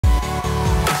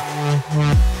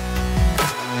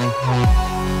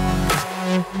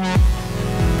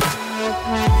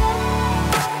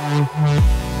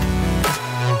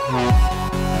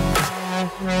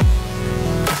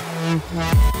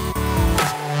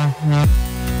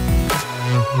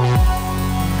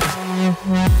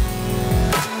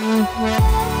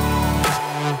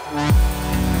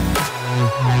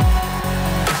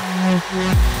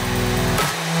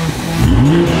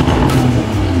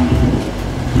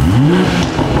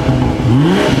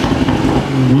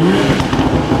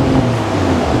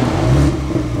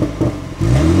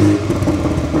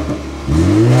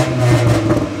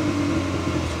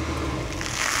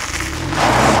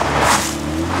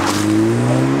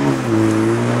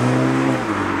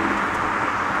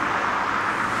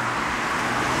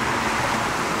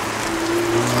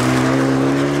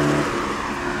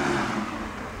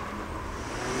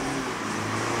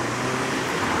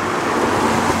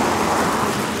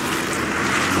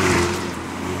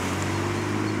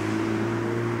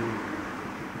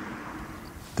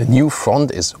The new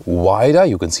front is wider,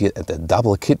 you can see it at the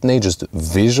double kidney, just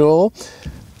visual,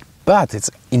 but it's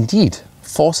indeed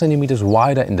 4 centimeters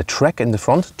wider in the track in the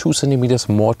front, 2 centimeters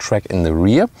more track in the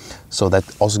rear, so that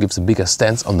also gives a bigger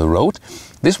stance on the road.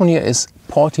 This one here is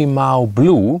Portimao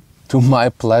blue, to my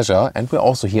pleasure, and we're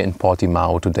also here in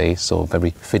Portimao today, so very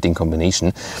fitting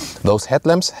combination. Those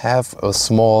headlamps have a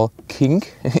small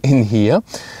kink in here,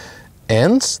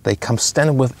 and they come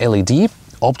standard with LED,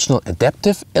 optional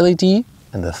adaptive LED.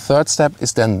 And the third step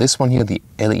is then this one here, the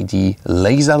LED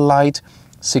laser light,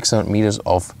 600 meters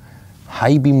of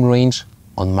high beam range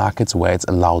on markets where it's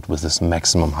allowed with this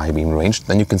maximum high beam range.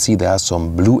 Then you can see there are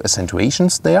some blue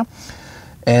accentuations there.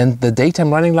 And the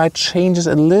daytime running light changes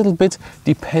a little bit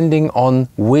depending on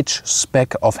which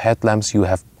spec of headlamps you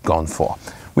have gone for.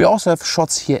 We also have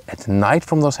shots here at night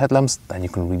from those headlamps. Then you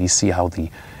can really see how the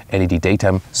LED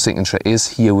daytime signature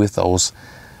is here with those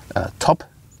top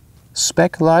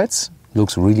spec lights.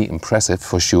 Looks really impressive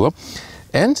for sure.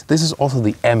 And this is also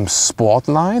the M Sport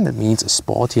line. That means a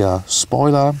sportier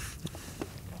spoiler,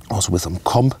 also with some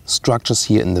comp structures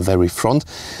here in the very front.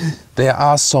 There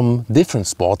are some different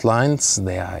sport lines.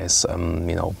 There is,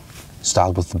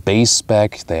 start with the base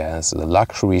spec, there's the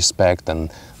luxury spec,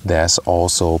 then there's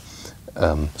also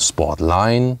Sport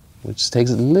line, which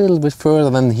takes it a little bit further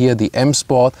than here, the M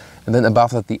Sport, and then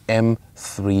above that the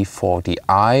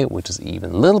M340i, which is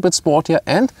even a little bit sportier,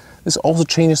 and this also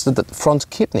changes the front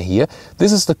kidney here.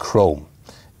 This is the chrome.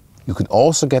 You can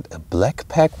also get a black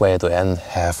pack where you then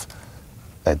have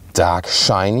a dark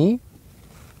shiny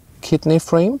kidney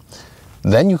frame.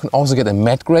 Then you can also get a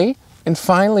matte gray, and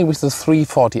finally with the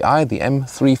 340i, the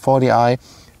M340i,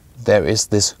 there is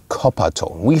this copper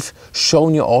tone. We've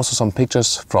shown you also some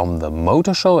pictures from the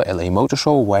motor show, LA Motor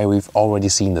Show, where we've already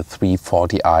seen the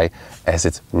 340i as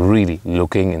it's really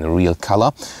looking in real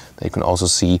color. There you can also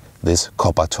see this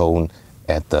copper tone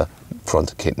at the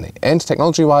front kidney. And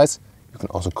technology-wise, you can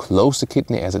also close the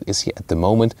kidney as it is here at the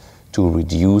moment to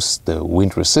reduce the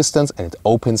wind resistance, and it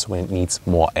opens when it needs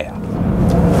more air.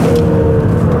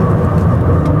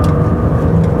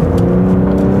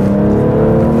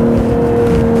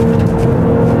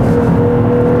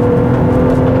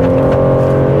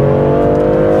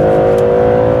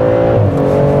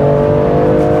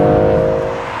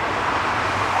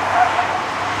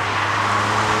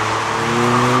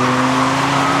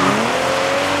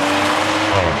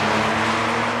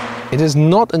 It is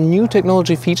not a new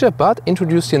technology feature, but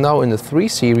introduced here now in the 3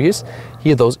 Series.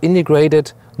 Here those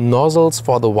integrated nozzles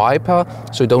for the wiper,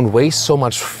 so you don't waste so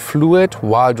much fluid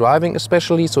while driving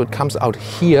especially, so it comes out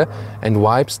here and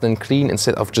wipes then clean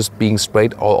instead of just being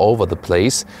sprayed all over the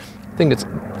place. I think it's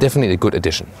definitely a good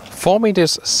addition. 4.70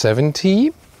 meters,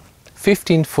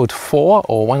 15'4"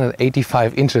 or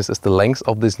 185 inches is the length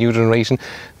of this new generation.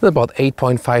 It's about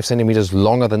 8.5 centimeters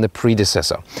longer than the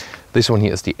predecessor. This one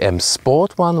here is the M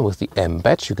Sport one with the M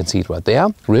badge. You can see it right there.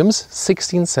 Rims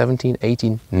 16, 17,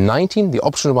 18, 19. The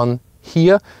optional one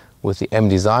here with the M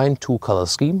design, 2-color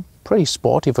scheme. Pretty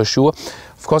sporty for sure.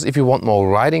 Of course, if you want more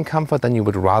riding comfort, then you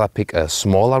would rather pick a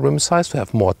smaller rim size to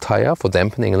have more tire for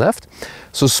dampening left.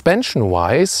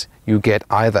 Suspension-wise, you get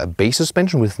either a base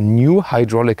suspension with new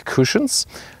hydraulic cushions.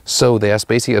 So there's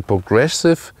basically a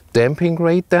progressive damping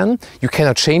rate then. You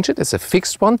cannot change it, it's a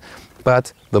fixed one.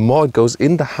 But the more it goes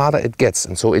in, the harder it gets.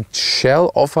 And so it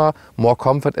shall offer more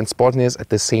comfort and sportiness at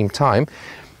the same time.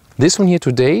 This one here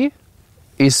today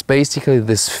is basically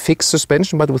this fixed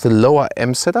suspension, but with a lower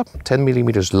M setup, 10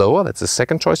 millimeters lower. That's the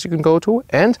second choice you can go to.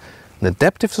 And an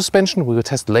adaptive suspension we will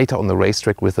test later on the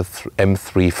racetrack with the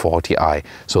M340i.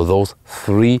 So those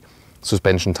 3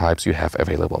 suspension types you have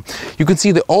available. You can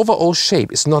see the overall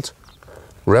shape is not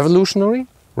revolutionary,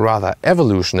 rather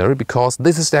evolutionary, because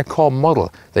this is their core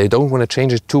model. They don't want to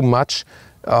change it too much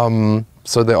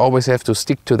So they always have to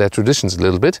stick to their traditions a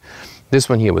little bit. This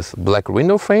one here with black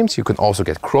window frames. You can also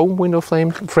get chrome window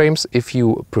frames if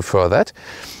you prefer that.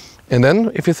 And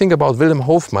then if you think about Wilhelm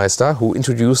Hofmeister, who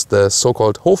introduced the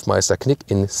so-called Hofmeister Knick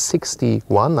in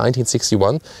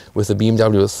 1961 with the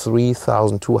BMW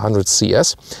 3200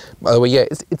 CS. By the way, yeah,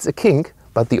 it's a kink,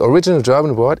 but the original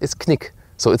German word is Knick.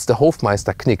 So it's the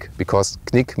Hofmeister Knick, because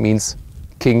Knick means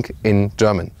kink in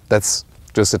German. That's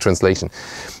just a translation.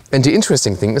 And the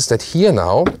interesting thing is that here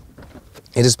now,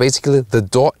 it is basically the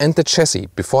door and the chassis.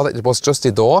 Before that it was just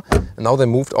the door, and now they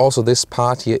moved also this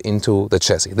part here into the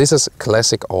chassis. This is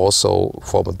classic also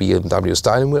for the BMW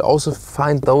styling. We'll also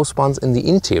find those ones in the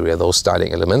interior, those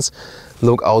styling elements.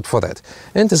 Look out for that.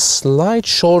 And the slide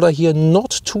shoulder here,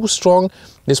 not too strong.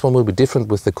 This one will be different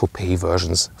with the coupe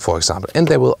versions, for example. And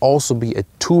there will also be a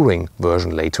touring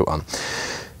version later on.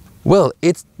 Well,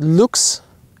 it looks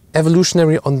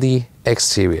evolutionary on the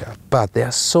exterior, but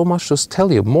there's so much to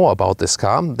tell you more about this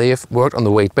car. They have worked on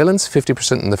the weight balance,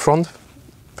 50% in the front,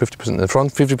 50% in the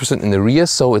front, 50% in the rear,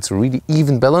 so it's really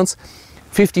even balance.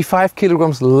 55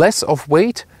 kilograms less of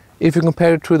weight if you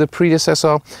compare it to the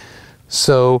predecessor.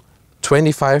 So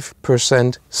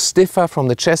 25% stiffer from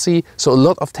the chassis, so a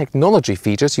lot of technology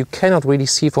features you cannot really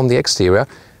see from the exterior.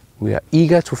 We are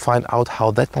eager to find out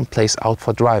how that one plays out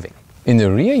for driving. In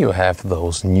the rear you have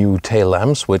those new tail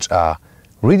lamps, which are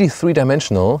really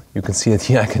three-dimensional. You can see that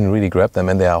here I can really grab them,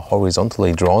 and they are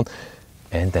horizontally drawn,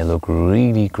 and they look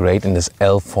really great in this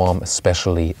L form,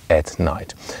 especially at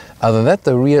night. Other than that,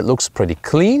 the rear looks pretty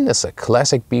clean. It's a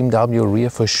classic BMW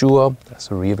rear for sure. There's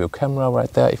a rear view camera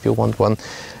right there if you want one.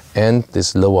 And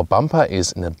this lower bumper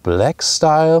is in a black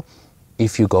style.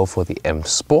 If you go for the M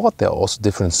Sport, there are also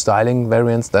different styling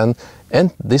variants then.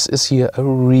 And this is here a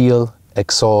real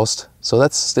exhaust, so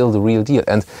that's still the real deal.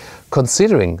 And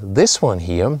considering this one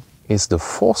here is the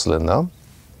 4-cylinder,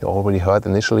 you already heard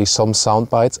initially some sound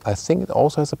bites. I think it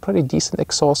also has a pretty decent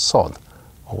exhaust sound.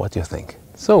 Or what do you think?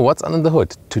 So what's under the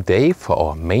hood? Today for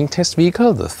our main test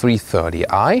vehicle, the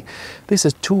 330i. This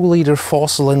is a 2-liter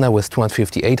 4-cylinder with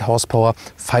 258 horsepower,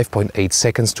 5.8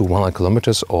 seconds to 100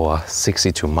 kilometers or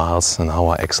 62 miles an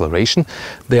hour acceleration.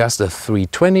 There's the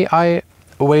 320i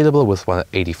available with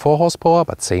 184 horsepower,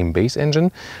 but same base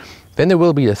engine. Then there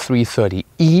will be the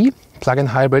 330e plug-in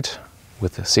hybrid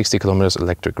with a 60 kilometers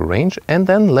electric range. And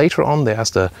then later on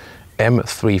there's the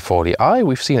M340i.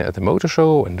 We've seen it at the motor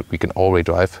show, and we can already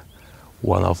drive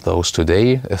one of those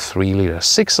today. A 3-liter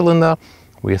 6-cylinder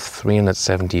with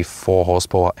 374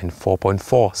 horsepower and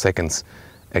 4.4 seconds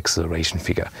acceleration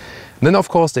figure. And then of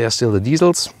course there are still the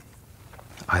diesels.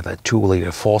 Either 2-liter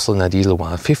 4-cylinder diesel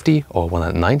 150 or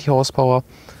 190 horsepower,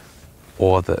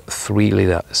 or the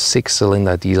 3-liter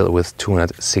 6-cylinder diesel with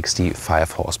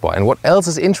 265 horsepower. And what else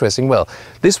is interesting? Well,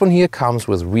 this one here comes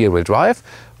with rear-wheel drive.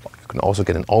 You can also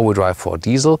get an all-wheel drive for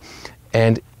diesel.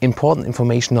 And important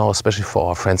information now, especially for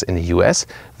our friends in the US,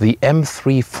 the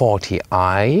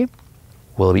M340i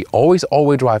will be always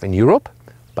all-wheel drive in Europe,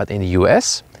 but in the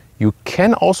US you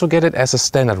can also get it as a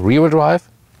standard rear-wheel drive,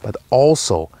 but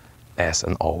also as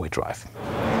an all-wheel drive.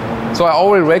 So I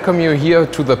already welcome you here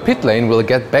to the pit lane. We'll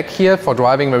get back here for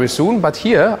driving very soon, but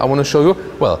here I want to show you,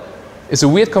 well, it's a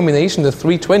weird combination, the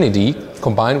 320d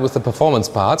combined with the performance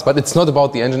parts, but it's not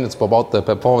about the engine, it's about the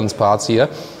performance parts here.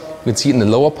 You can see in the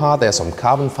lower part there's some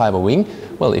carbon fiber wing.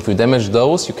 Well, if you damage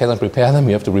those, you cannot repair them,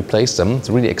 you have to replace them. It's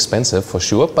really expensive for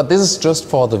sure, but this is just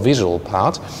for the visual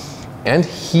part. And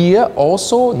here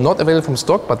also, not available from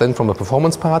stock, but then from the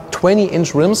performance part,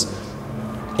 20-inch rims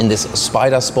in this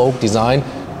spider spoke design.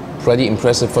 Pretty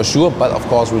impressive for sure, but of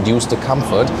course reduce the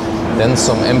comfort. Then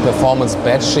some M Performance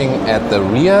badging at the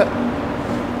rear,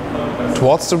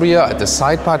 towards the rear, at the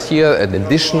side part here, an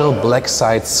additional black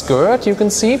side skirt you can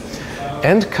see,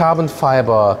 and carbon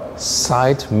fiber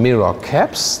side mirror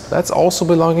caps, that's also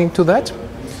belonging to that.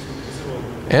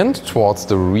 And towards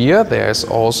the rear there is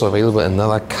also available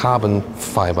another carbon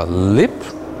fiber lip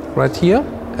right here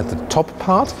at the top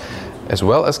part, as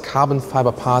well as carbon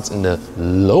fiber parts in the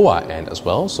lower end as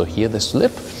well. So here this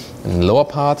lip, in the lower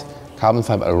part, carbon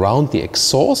fiber around the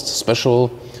exhaust, special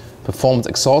performance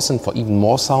exhaust and for even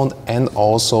more sound, and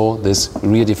also this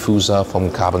rear diffuser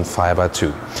from carbon fiber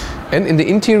too. And in the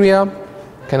interior,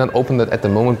 cannot open that at the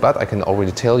moment, but I can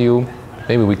already tell you,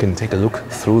 maybe we can take a look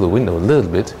through the window a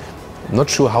little bit. I'm not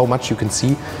sure how much you can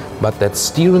see, but that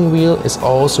steering wheel is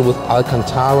also with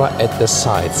Alcantara at the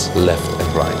sides, left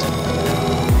and right.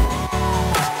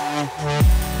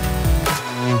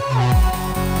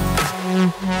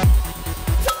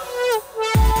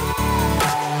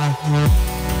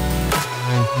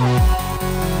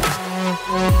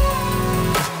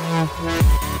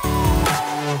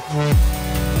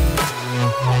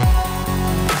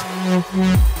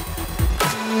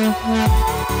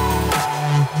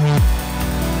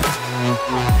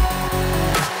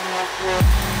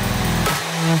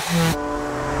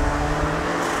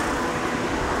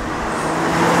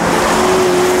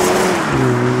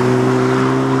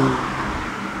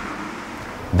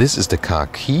 This is the car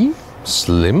key,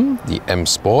 slim. The M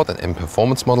Sport and M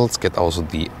Performance models get also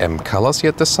the M colors here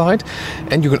at the side.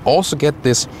 And you can also get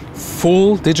this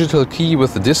full digital key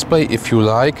with the display if you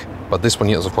like. But this one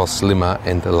here is of course slimmer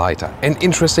and lighter. And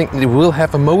interesting, it will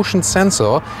have a motion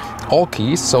sensor, all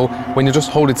keys. So when you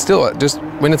just hold it still, just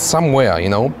when it's somewhere, you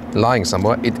know, lying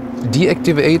somewhere, it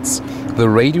deactivates the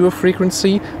radio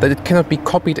frequency that it cannot be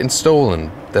copied and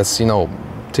stolen. That's, you know,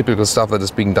 typical stuff that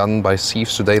is being done by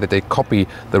thieves today, that they copy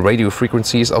the radio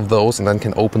frequencies of those and then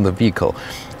can open the vehicle.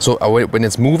 So when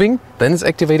it's moving, then it's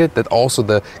activated. That also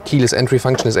the keyless entry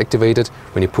function is activated.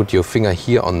 When you put your finger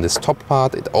here on this top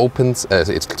part, it opens,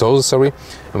 it closes, sorry.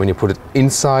 And when you put it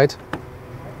inside,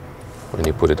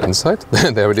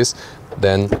 there it is,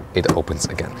 then it opens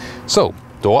again. So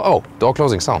door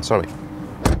closing sound, sorry.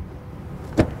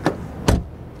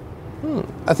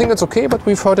 I think it's okay, but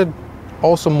we've heard it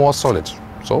also more solid.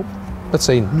 So let's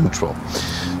say neutral.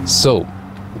 So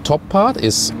top part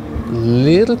is a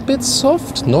little bit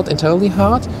soft, not entirely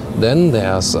hard. Then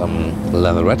there's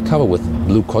leatherette cover with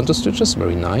blue contour stitches,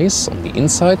 very nice on the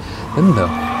inside. Then the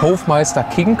Hofmeister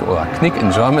kink or knick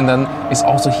in German then is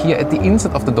also here at the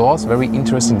inside of the doors, very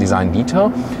interesting design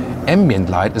detail.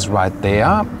 Ambient light is right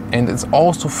there, and it's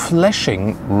also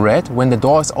flashing red when the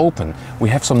door is open. We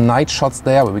have some night shots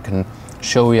there where we can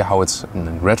show you how it's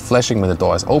red flashing when the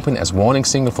door is open as warning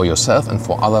signal for yourself and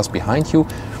for others behind you,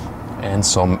 and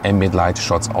some ambient light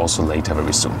shots also later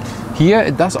very soon. Here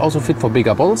it does also fit for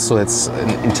bigger bottles, so it's an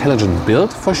intelligent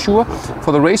build for sure.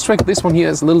 For the racetrack, this one here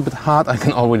is a little bit hard, I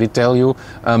can already tell you,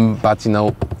 but you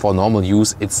know, for normal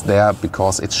use it's there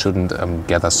because it shouldn't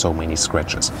gather so many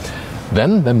scratches.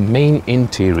 Then the main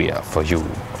interior for you,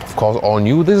 of course all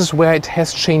new. This is where it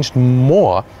has changed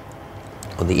more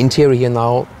on the interior here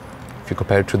now. If you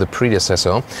compare it to the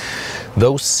predecessor,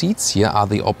 those seats here are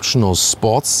the optional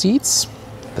sports seats.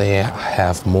 They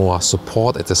have more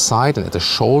support at the side and at the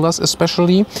shoulders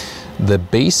especially. The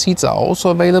base seats are also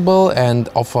available and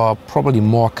offer probably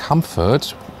more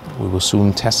comfort. We will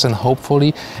soon test them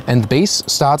hopefully. And the base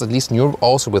starts, at least in Europe,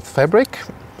 also with fabric.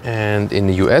 And in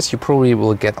the US you probably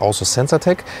will get also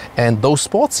SensorTech. And those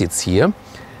sports seats here,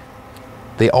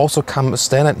 they also come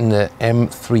standard in the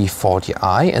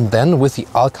M340i, and then with the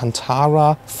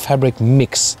Alcantara fabric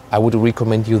mix, I would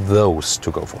recommend you those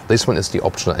to go for. This one is the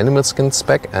optional animal skin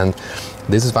spec, and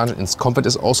this advantage in its comfort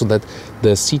is also that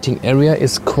the seating area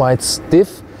is quite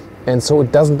stiff, and so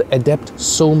it doesn't adapt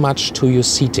so much to your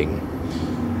seating.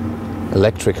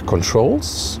 Electric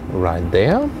controls right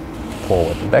there,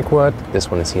 forward and backward.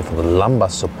 This one is here for the lumbar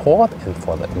support and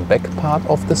for the back part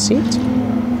of the seat.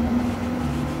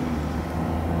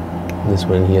 This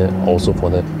one here also for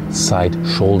the side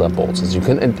shoulder bolsters. You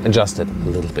can adjust it a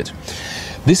little bit.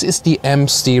 This is the M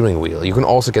steering wheel. You can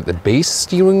also get the base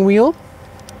steering wheel.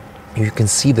 You can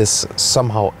see this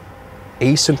somehow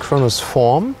asynchronous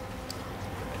form,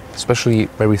 especially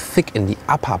very thick in the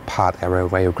upper part area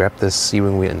where you grab the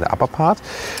steering wheel in the upper part.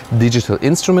 Digital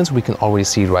instruments, we can already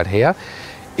see it right here.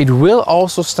 It will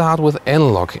also start with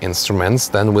analog instruments,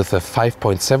 then with a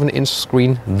 5.7-inch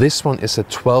screen. This one is a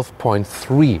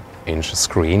 12.3-inch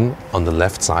screen on the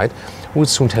left side. We'll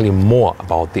soon tell you more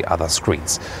about the other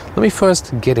screens. Let me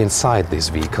first get inside this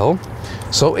vehicle.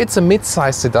 So it's a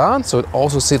mid-size sedan, so it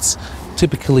also sits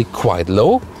typically quite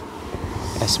low,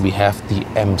 as we have the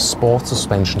M Sport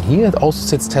suspension here. It also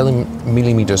sits 10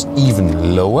 millimeters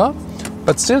even lower,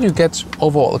 but still you get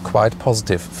overall a quite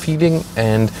positive feeling.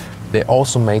 And they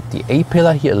also made the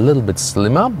A-pillar here a little bit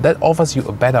slimmer. That offers you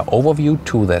a better overview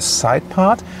to the side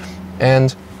part.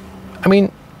 And I mean,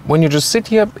 when you just sit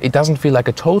here, it doesn't feel like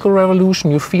a total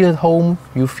revolution. You feel at home,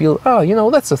 you feel, oh, you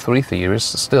know, that's a 3 Series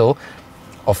still.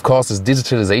 Of course, this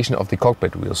digitalization of the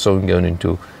cockpit, we're soon going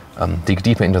to dig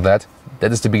deeper into that.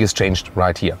 That is the biggest change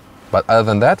right here. But other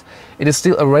than that, it is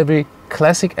still a very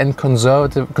classic and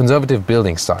conservative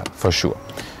building style for sure.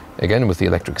 Again, with the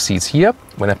electric seats here,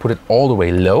 when I put it all the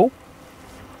way low,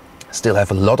 still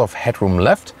have a lot of headroom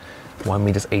left,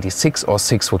 1.86 m or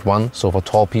 6'1", so for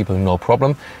tall people, no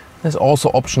problem. There's also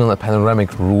optional a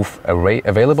panoramic roof array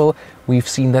available. We've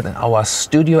seen that in our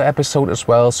studio episode as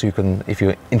well, so you can, if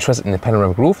you're interested in the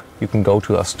panoramic roof, you can go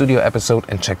to our studio episode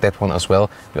and check that one as well.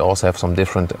 We also have some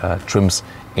different trims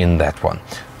in that one.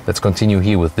 Let's continue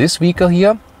here with this vehicle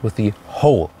here, with the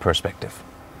whole perspective.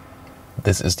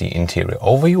 This is the interior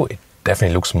overview. It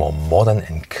definitely looks more modern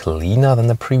and cleaner than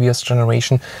the previous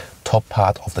generation. Top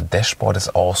part of the dashboard is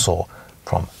also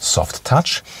from Soft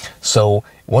Touch. So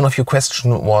one of your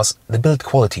questions was the build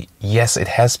quality. Yes, it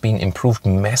has been improved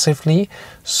massively.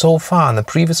 So far in the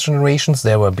previous generations,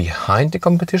 they were behind the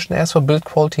competition as for build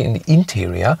quality in the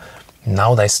interior.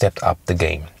 Now they stepped up the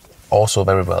game. Also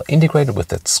very well integrated with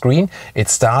that screen. It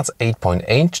starts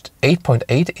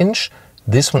 8.8 inch.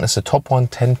 This one is the top one,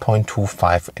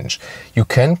 10.25 inch. You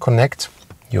can connect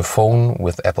your phone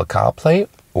with Apple CarPlay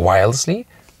wirelessly,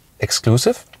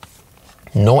 exclusive.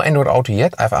 No Android Auto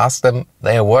yet. I've asked them,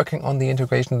 they are working on the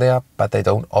integration there, but they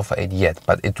don't offer it yet.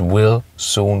 But it will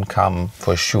soon come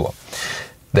for sure.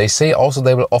 They say also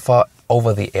they will offer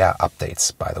over-the-air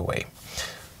updates, by the way.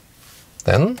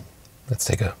 Then let's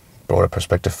take a broader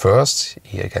perspective first.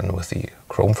 Here again with the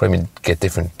chrome frame, you get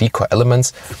different decor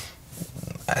elements.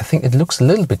 I think it looks a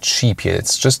little bit cheap here.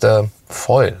 It's just a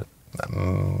foil.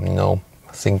 You know,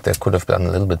 I think they could have done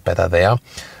a little bit better there.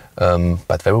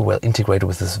 But very well integrated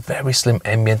with this very slim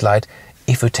ambient light.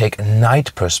 If you take a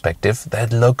night perspective,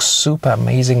 that looks super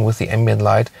amazing with the ambient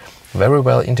light. Very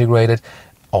well integrated,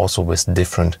 also with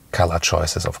different color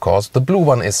choices, of course. The blue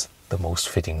one is the most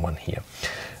fitting one here.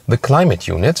 The climate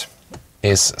unit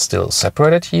is still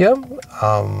separated here.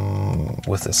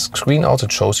 With the screen also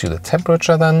it shows you the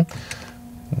temperature then.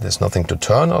 There's nothing to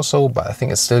turn or so, but I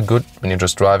think it's still good when you're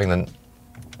just driving, then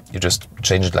you just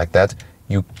change it like that.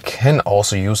 You can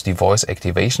also use the voice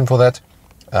activation for that,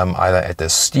 either at the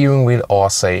steering wheel or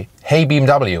say, hey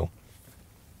BMW,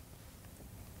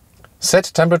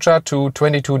 set temperature to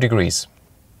 22 degrees.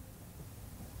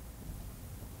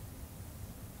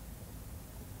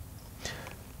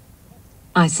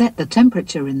 I set the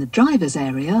temperature in the driver's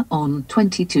area on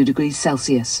 22 degrees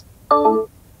Celsius.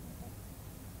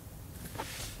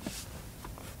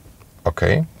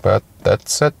 Okay, but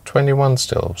that's set 21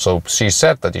 still. So she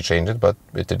said that he changed it, but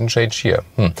it didn't change here.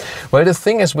 Well, the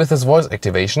thing is with this voice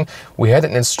activation, we had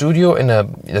it in studio in a,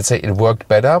 let's say it worked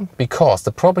better, because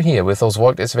the problem here with those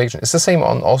voice activation is the same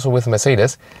on also with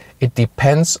Mercedes. It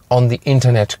depends on the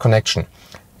internet connection.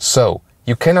 So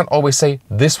you cannot always say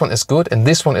this one is good and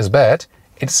this one is bad.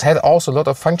 It's had also a lot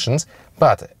of functions,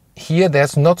 but here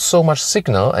there's not so much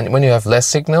signal, and when you have less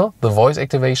signal, the voice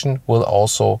activation will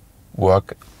also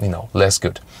work, you know, less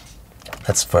good.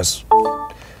 Let's first.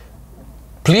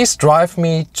 Please drive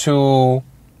me to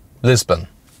Lisbon.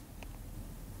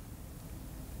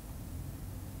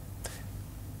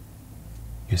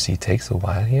 You see, it takes a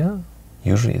while here.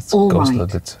 Usually it goes a little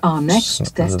bit. Our next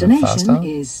destination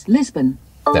is Lisbon.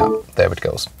 Yeah, there it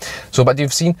goes. So, but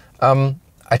you've seen,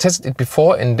 I tested it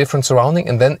before in different surrounding,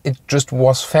 and then it just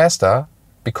was faster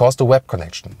because the web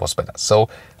connection was better. So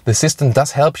the system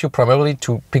does help you primarily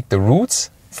to pick the routes.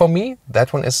 For me,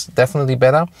 that one is definitely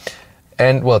better.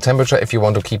 And well, temperature if you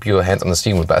want to keep your hand on the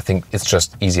steering wheel, but I think it's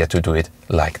just easier to do it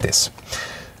like this.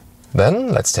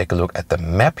 Then let's take a look at the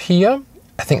map here.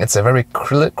 I think it's a very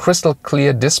crystal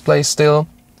clear display still,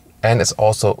 and it's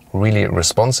also really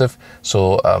responsive.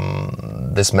 So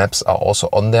these maps are also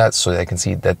on there, so they can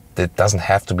see that it doesn't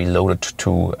have to be loaded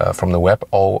to from the web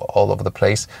all over the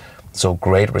place. So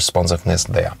great responsiveness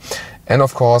there. And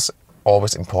of course,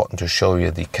 always important to show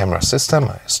you the camera system.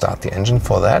 I start the engine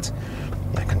for that.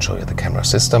 I can show you the camera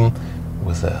system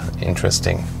with an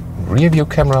interesting rear view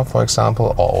camera, for example,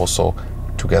 or also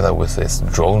together with this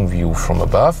drone view from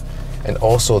above. And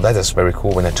also that is very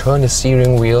cool. When I turn the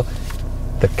steering wheel,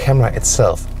 the camera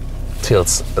itself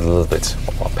tilts a little bit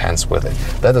or pans with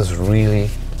it. That is really,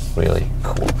 really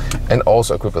cool. And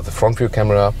also equipped with the front view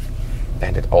camera,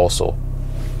 and it also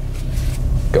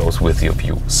goes with your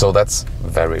view. So that's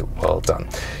very well done.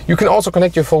 You can also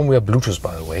connect your phone via Bluetooth,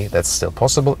 by the way. That's still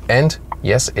possible. And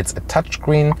yes, it's a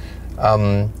touchscreen.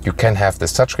 You can have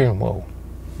this touchscreen. Whoa,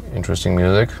 interesting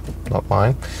music, not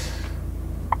mine.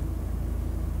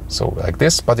 So like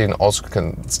this, but you also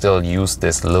can still use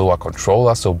this lower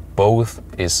controller. So both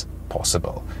is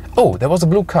possible. Oh, there was a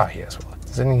blue car here as well.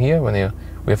 Sitting here,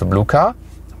 we have a blue car.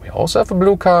 We also have a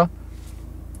blue car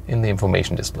in the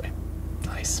information display.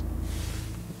 Nice.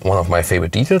 One of my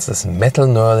favorite details is metal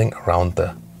knurling around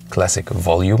the classic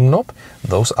volume knob.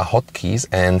 Those are hotkeys,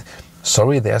 and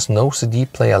sorry, there's no CD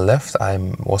player left. I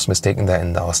was mistaken there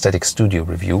in our Static Studio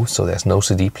review, so there's no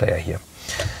CD player here.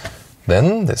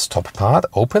 Then this top part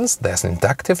opens. There's an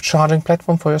inductive charging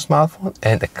platform for your smartphone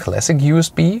and a classic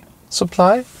USB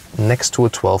supply next to a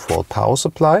 12-volt power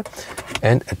supply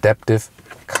and adaptive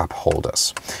cup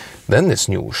holders. Then this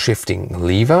new shifting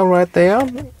lever right there,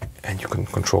 and you can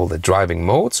control the driving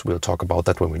modes. We'll talk about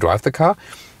that when we drive the car.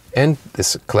 And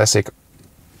this classic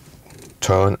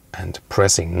turn and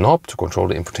pressing knob to control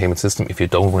the infotainment system if you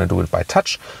don't want to do it by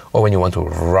touch, or when you want to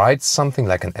write something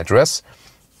like an address,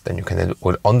 then you can do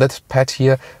it on that pad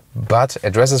here. But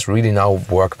addresses really now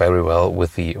work very well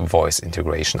with the voice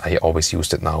integration. I always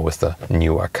used it now with the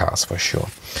newer cars for sure.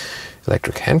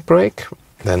 Electric handbrake.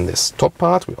 Then this top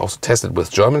part, we also tested with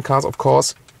German cars, of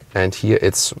course. And here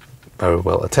it's very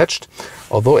well attached.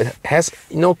 Although it has,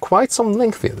 quite some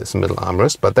length here, this middle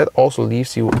armrest. But that also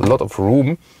leaves you a lot of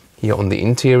room here on the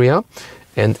interior.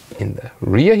 And in the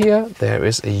rear here, there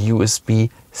is a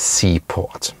USB-C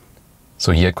port.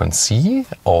 So here you can see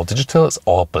all digital is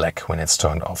all black when it's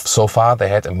turned off. So far they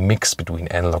had a mix between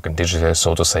analog and digital,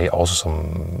 so to say, also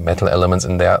some metal elements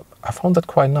in there. I found that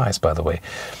quite nice, by the way.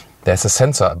 There's a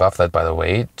sensor above that, by the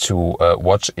way, to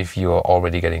watch if you're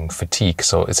already getting fatigue.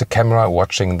 So it's a camera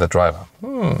watching the driver.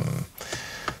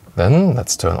 Then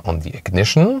let's turn on the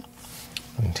ignition.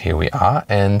 And here we are.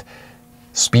 And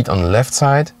speed on the left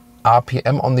side,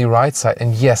 RPM on the right side.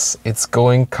 And yes, it's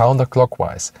going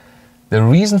counterclockwise. The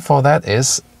reason for that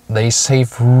is they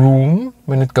save room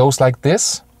when it goes like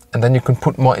this, and then you can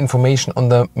put more information on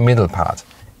the middle part.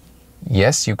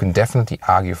 Yes, you can definitely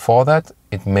argue for that.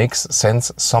 It makes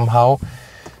sense somehow,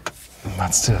 but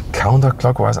still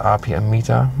counterclockwise RPM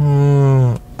meter.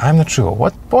 I'm not sure.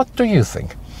 What do you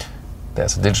think?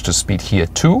 There's a digital speed here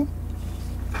too.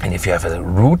 And if you have a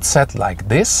route set like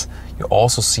this, you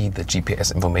also see the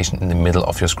GPS information in the middle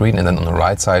of your screen, and then on the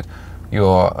right side,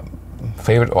 your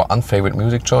favorite or unfavorite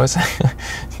music choice,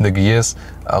 the gears,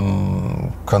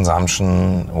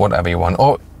 consumption, whatever you want,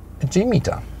 or a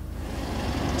G-meter.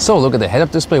 So look at the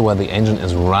head-up display where the engine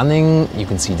is running. You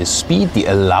can see the speed, the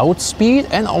allowed speed,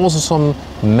 and also some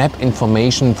map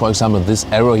information. For example, this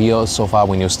arrow here so far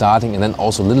when you're starting, and then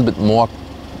also a little bit more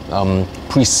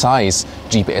precise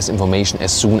GPS information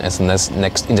as soon as the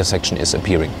next intersection is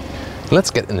appearing.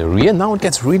 Let's get in the rear. Now it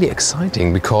gets really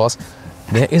exciting because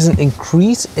there is an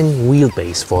increase in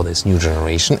wheelbase for this new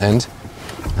generation, and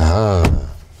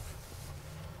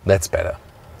that's better.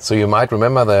 So you might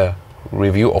remember the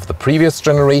review of the previous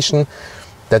generation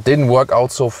that didn't work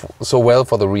out so well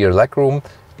for the rear legroom.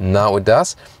 Now it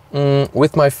does.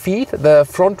 With my feet, the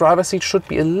front driver's seat should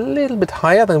be a little bit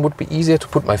higher, then it would be easier to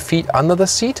put my feet under the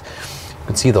seat. You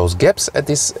can see those gaps at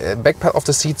this back part of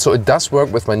the seat, so it does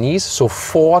work with my knees. So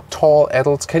 4 tall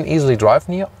adults can easily drive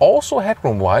near. Also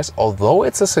headroom wise, although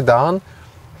it's a sedan,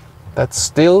 that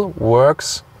still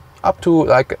works up to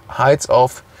like heights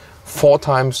of 4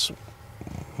 times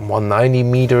 190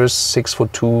 meters,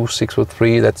 6'2",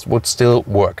 6'3", that would still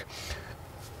work.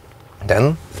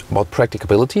 Then about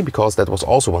practicability, because that was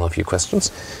also one of your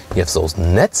questions. You have those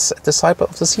nets at the side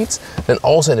of the seats. Then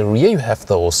also in the rear you have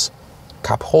those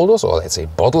cup holders, or let's say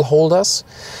bottle holders.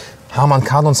 Harman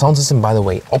Kardon sound system, by the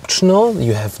way, optional.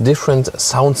 You have different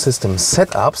sound system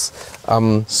setups.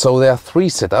 So there are 3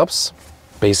 setups,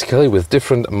 basically, with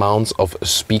different amounts of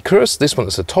speakers. This one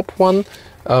is the top one.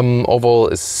 Overall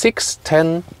is 6,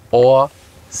 10 or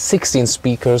 16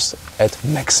 speakers at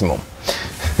maximum.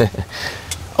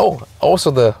 Oh,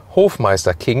 also the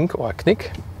Hofmeister King or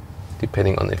Knick,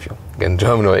 depending on if you're again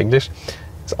German or English.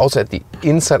 It's also at the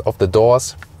inside of the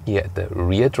doors here at the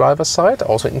rear driver's side.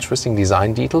 Also interesting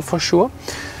design detail for sure.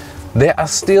 There are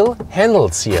still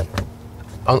handles here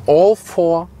on all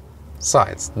 4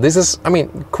 sides. This is, I mean,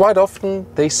 quite often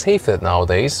they save that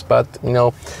nowadays, but you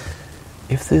know,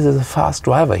 if this is a fast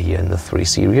driver here in the 3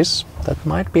 Series, that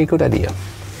might be a good idea.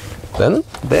 Then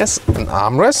there's an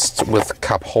armrest with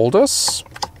cup holders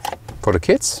for the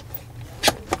kids.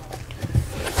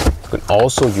 You can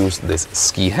also use this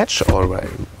ski hatch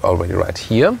already right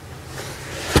here.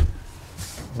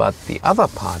 But the other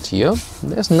part here,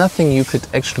 there's nothing you could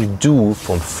actually do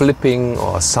from flipping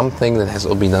or something that has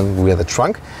all been done via the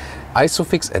trunk.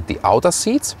 Isofix at the outer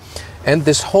seats, and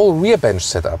this whole rear bench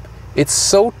setup. It's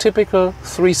so typical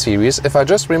 3 Series. If I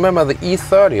just remember the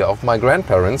E30 of my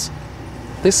grandparents,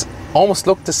 this almost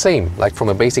looked the same, like from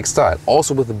a basic style.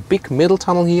 Also with a big middle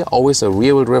tunnel here, always a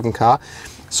rear-wheel driven car.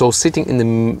 So sitting in the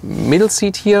middle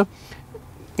seat here,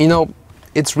 you know,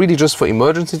 it's really just for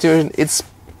emergency situation.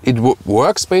 It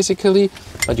works basically,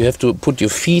 but you have to put your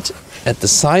feet at the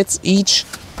sides each.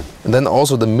 And then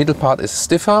also the middle part is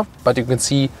stiffer, but you can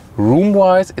see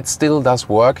room-wise it still does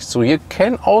work. So you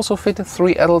can also fit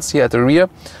 3 adults here at the rear.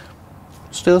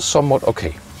 Still somewhat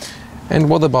okay. And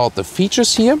what about the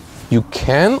features here? You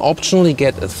can optionally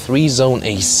get a 3-zone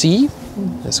AC.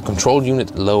 There's a control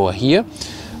unit lower here.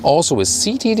 Also with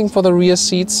seat heating for the rear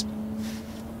seats.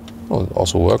 Well, it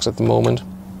also works at the moment.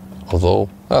 Although,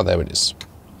 there it is.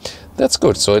 That's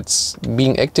good. So it's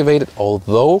being activated,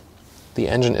 although the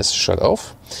engine is shut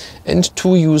off, and 2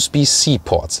 USB-C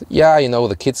ports. Yeah, you know,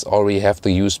 the kids already have the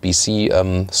USB-C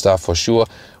stuff for sure,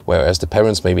 whereas the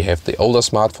parents maybe have the older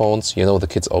smartphones. You know, the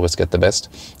kids always get the best,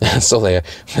 so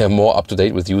they're more up to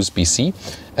date with USB-C,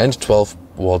 and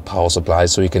 12-volt power supply,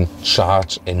 so you can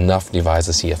charge enough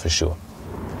devices here for sure.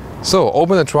 So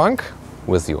open the trunk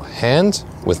with your hand,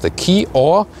 with the key,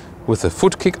 or with the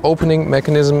foot kick opening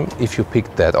mechanism if you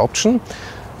pick that option.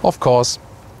 Of course,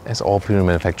 as all premium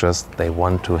manufacturers, they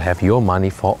want to have your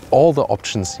money for all the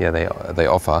options here they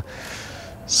offer.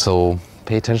 So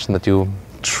pay attention that you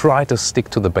try to stick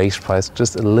to the base price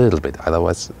just a little bit,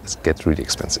 otherwise it gets really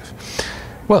expensive.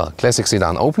 Well, classic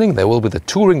sedan opening. There will be the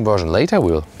touring version later.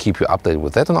 We'll keep you updated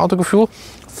with that on Autogefühl.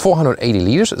 480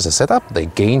 liters is a setup. They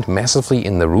gained massively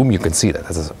in the room. You can see that.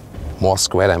 This is more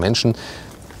square dimension.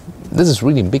 This is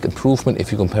really a big improvement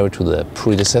if you compare it to the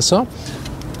predecessor.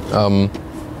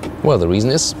 Well, the reason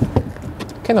is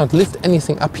you cannot lift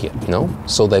anything up here, you know.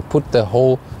 So they put the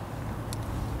whole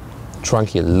trunk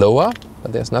here lower,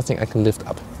 but there's nothing I can lift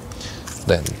up.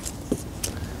 Then,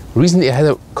 recently I had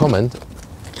a comment.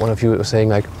 One of you was saying,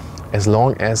 like, as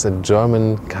long as a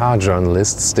German car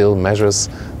journalist still measures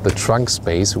the trunk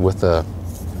space with the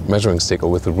measuring stick or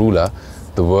with the ruler,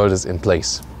 the world is in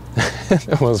place.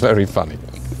 It was very funny.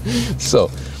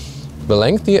 So, the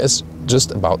length here is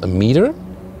just about 1 meter.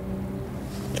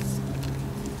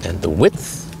 And the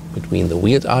width between the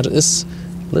wheel arches is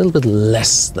a little bit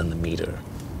less than 1 meter.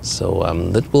 So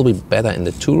that will be better in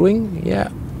the touring. Yeah,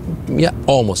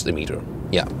 almost 1 meter.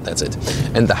 Yeah, that's it.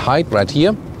 And the height right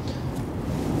here,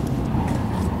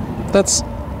 that's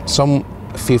some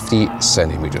 50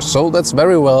 centimeters. So that's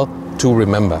very well to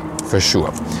remember for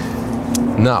sure.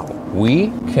 Now we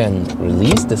can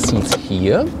release the seats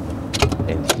here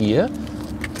and here.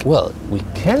 Well, we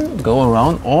can go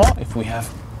around, or if we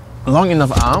have long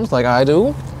enough arms like I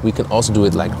do, we can also do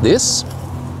it like this.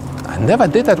 I never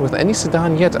did that with any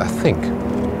sedan yet, I think.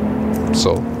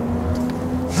 So,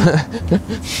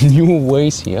 new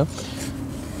ways here.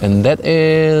 And that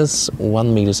is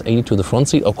 1.80 meters to the front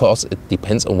seat. Of course, it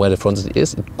depends on where the front seat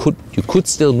is. You could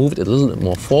still move it a little bit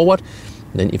more forward.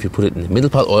 Then if you put it in the middle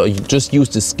part, or you just use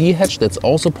the ski hatch, that's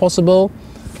also possible.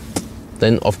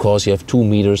 Then of course you have 2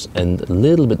 meters and a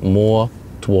little bit more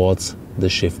towards the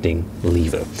shifting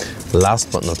lever.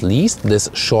 Last but not least, this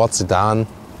short sedan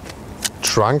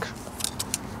trunk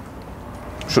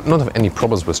should not have any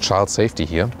problems with child safety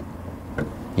here.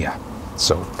 Yeah,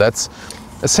 so that's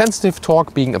a sensitive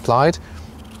torque being applied,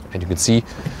 and you can see,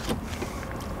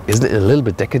 isn't it a little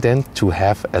bit decadent to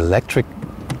have electric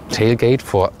tailgate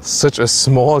for such a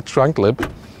small trunk lip?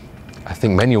 I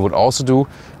think many would also do.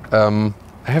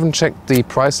 I haven't checked the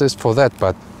price list for that,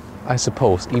 but I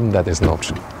suppose even that is an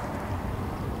option.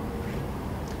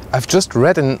 I've just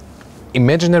read an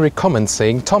imaginary comment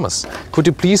saying, Thomas, could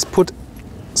you please put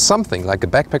something like a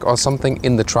backpack or something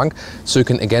in the trunk so you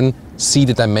can again see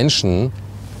the dimension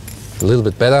a little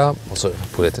bit better. Also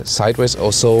put it sideways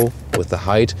also with the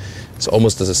height. It's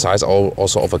almost the size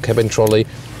also of a cabin trolley.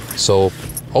 So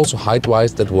also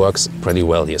height-wise that works pretty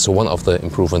well here. So one of the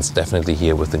improvements definitely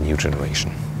here with the new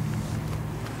generation.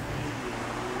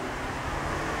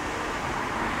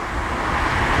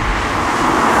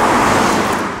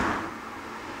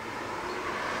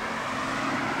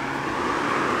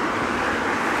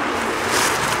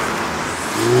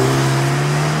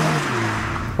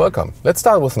 Welcome. Let's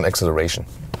start with some acceleration.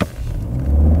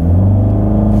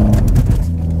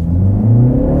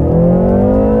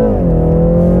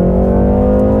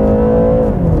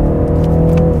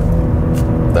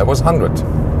 That was 100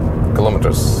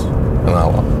 kilometers an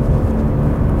hour.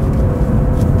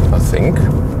 I think.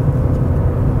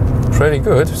 Pretty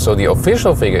good. So the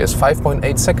official figure is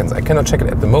 5.8 seconds. I cannot check it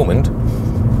at the moment,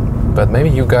 but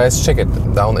maybe you guys check it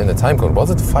down in the time code.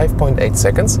 Was it 5.8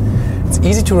 seconds? It's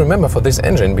easy to remember for this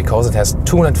engine because it has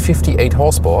 258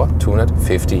 horsepower.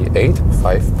 258,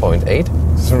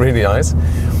 5.8. It's really nice.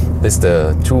 This is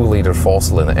the 2-liter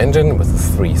 4-cylinder engine with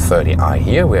the 330i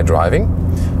here we are driving.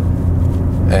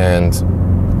 And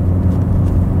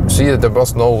see that there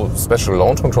was no special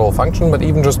launch control function, but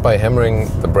even just by hammering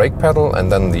the brake pedal and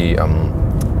then the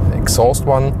exhaust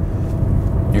one,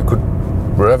 you could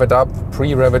rev it up,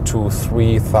 pre-rev it to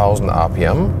 3000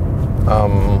 RPM.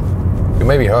 You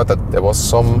maybe heard that there was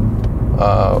some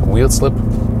wheel slip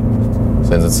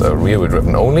since it's rear-wheel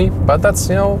driven only, but that's,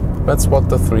 you know, that's what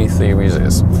the 3 Series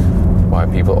is. Why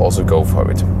people also go for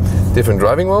it. Different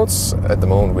driving modes. At the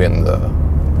moment we're in the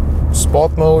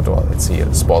Sport mode, or let's see,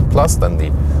 Sport Plus. Then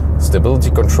the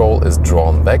stability control is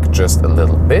drawn back just a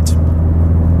little bit.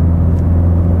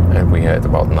 And we had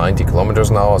about 90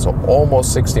 kilometers an hour, so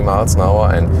almost 60 miles an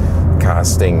hour, and car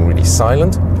is staying really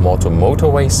silent, more to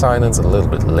motorway silence a little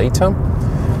bit later.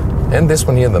 And this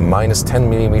one here, the minus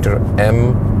 10mm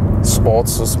M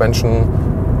sports suspension.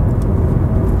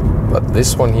 But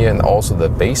this one here and also the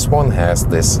base one has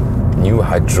this new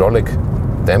hydraulic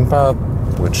damper,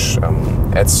 which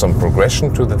adds some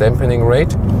progression to the dampening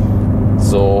rate.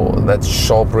 So that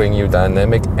shall bring you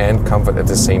dynamic and comfort at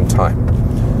the same time.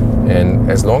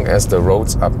 And as long as the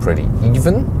roads are pretty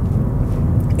even,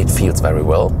 it feels very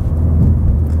well.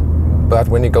 But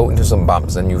when you go into some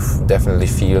bumps, then you definitely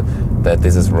feel that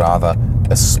this is rather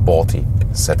a sporty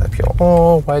setup here.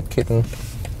 Oh, white kitten.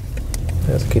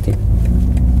 There's a kitty.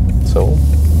 So,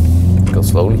 go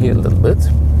slowly here a little bit.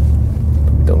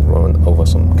 Don't run over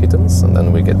some kittens. And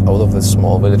then we get out of this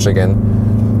small village again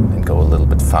and go a little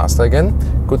bit faster again.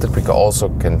 Good that we also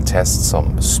can test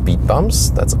some speed bumps.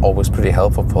 That's always pretty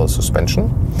helpful for the suspension.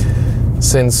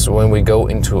 Since when we go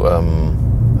into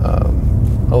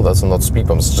oh, that's not speed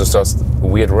bumps, just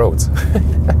weird roads.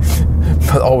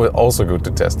 But also good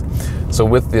to test. So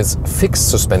with this fixed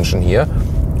suspension here,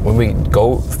 when we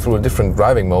go through different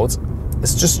driving modes,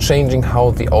 it's just changing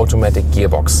how the automatic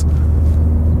gearbox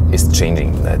is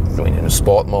changing. That when in a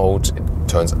sport mode, it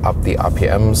turns up the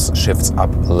RPMs, shifts up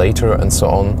later and so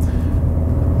on.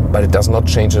 But it does not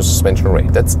change the suspension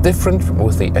rate. That's different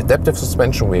with the adaptive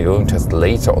suspension we're going to test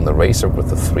later on the racer with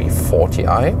the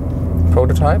 340i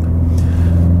prototype.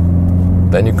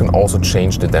 Then you can also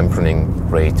change the dampening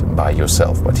rate by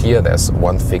yourself. But here there's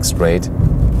one fixed rate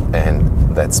and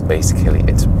that's basically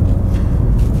it.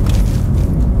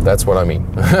 That's what I mean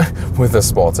with the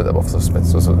sport setup of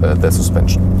the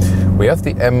suspension. We have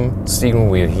the M steering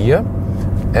wheel here,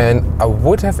 and I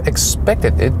would have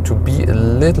expected it to be a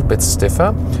little bit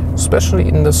stiffer, especially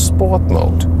in the sport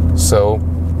mode. So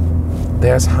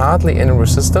there's hardly any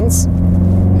resistance,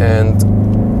 and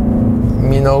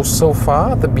you know, so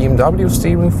far the BMW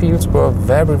steering feels were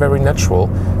very, very natural.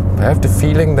 I have the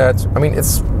feeling that, I mean,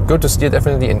 it's good to steer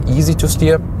definitely and easy to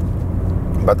steer,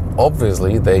 but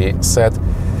obviously they said,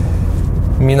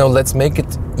 you know, let's make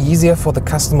it easier for the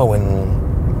customer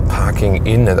when parking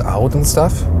in and out and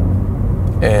stuff,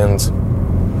 and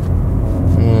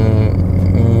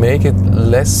make it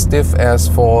less stiff as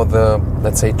for the,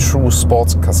 let's say, true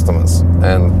sports customers.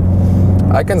 And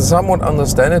I can somewhat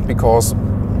understand it because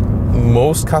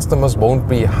most customers won't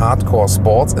be hardcore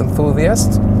sports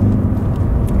enthusiasts.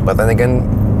 But then again,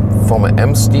 from an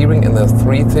M steering in the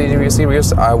 330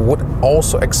 series, I would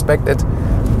also expect it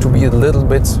to be a little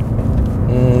bit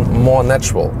more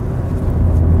natural.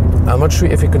 I'm not sure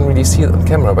if you can really see it on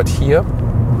camera, but here,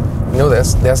 you know,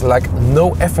 there's like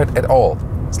no effort at all.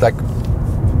 It's like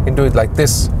you can do it like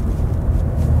this.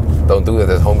 Don't do that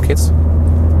at home, kids.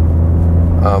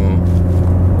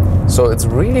 So it's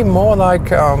really more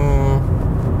like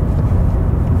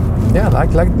yeah,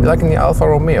 like in the Alfa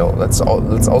Romeo. Let's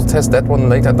also test that one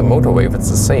later at the motorway if it's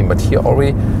the same. But here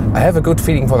already, I have a good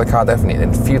feeling for the car definitely.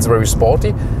 It feels very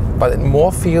sporty, but it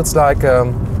more feels like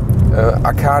a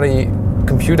arcade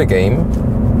computer game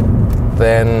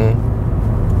than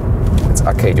it's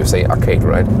arcade. You say arcade,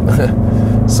 right?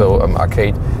 So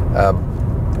arcade.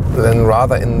 Then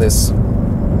rather in this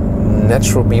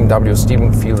natural BMW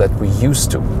steering feel that we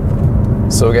used to.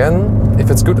 So again, if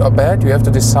it's good or bad, you have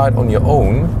to decide on your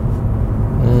own.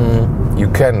 You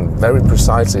can very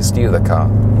precisely steer the car,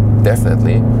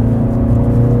 definitely,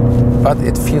 but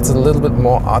it feels a little bit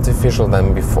more artificial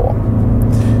than before.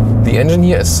 The engine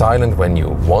here is silent when you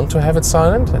want to have it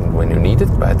silent and when you need it,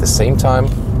 but at the same time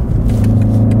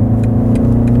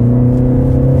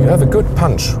you have a good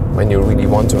punch when you really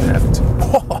want to have it.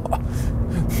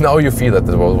 Now you feel that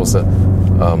there was a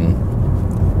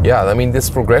yeah, I mean, this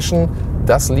progression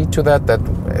does lead to that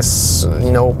as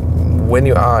you know, when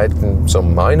you are at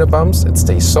some minor bumps, it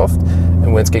stays soft,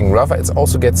 and when it's getting rougher, it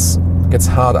also gets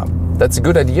harder. That's a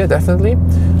good idea, definitely.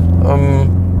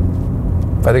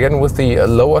 But again, with the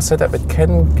lower setup, it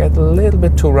can get a little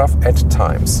bit too rough at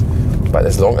times. But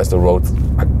as long as the roads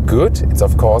are good, it's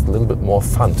of course a little bit more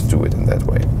fun to do it in that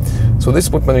way. So this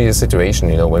would be the situation,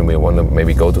 you know, when we want to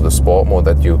maybe go to the sport mode,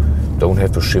 that you don't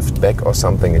have to shift back or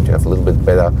something, and you have a little bit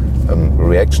better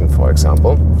reaction, for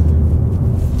example.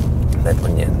 That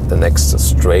one, yeah, the next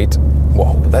straight,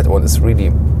 wow, that one is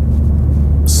really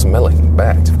smelling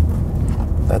bad.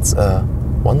 That's a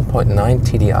 1.9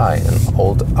 TDI, an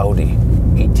old Audi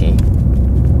AT.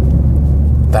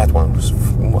 That one was,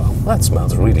 well, that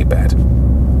smells really bad.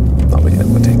 Not really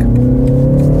overtake.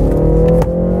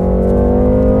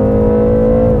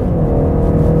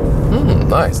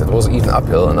 Nice, it was even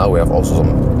uphill, and now we have also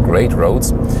some great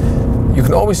roads. You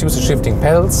can always use the shifting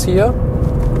pedals here.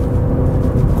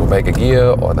 Go back a gear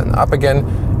or then up again.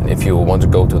 And If you want to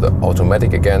go to the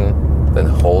automatic again, then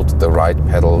hold the right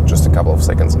pedal just a couple of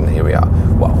seconds, and here we are.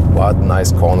 Wow, what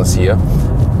nice corners here.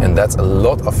 And that's a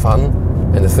lot of fun.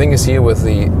 And the thing is here with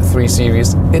the 3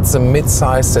 Series, it's a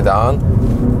mid-size sedan,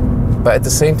 but at the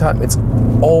same time, it's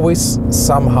always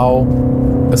somehow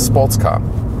a sports car.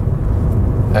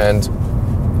 And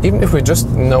even if we're just,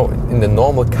 you know, in the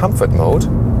normal comfort mode,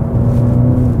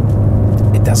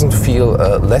 it doesn't feel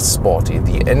less sporty.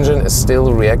 The engine is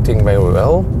still reacting very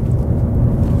well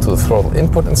to the throttle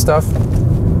input and stuff.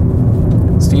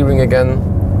 Steering again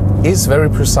is very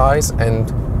precise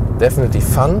and definitely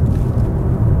fun.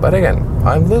 But again,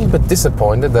 I'm a little bit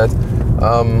disappointed that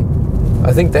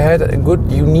I think they had a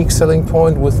good unique selling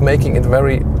point with making it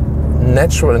very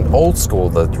natural and old school,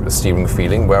 the steering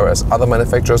feeling, whereas other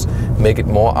manufacturers make it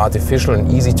more artificial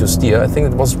and easy to steer. I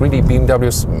think it was really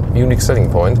BMW's unique selling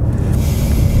point.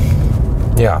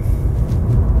 Yeah,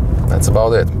 that's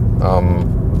about it.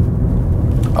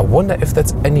 I wonder if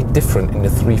that's any different in the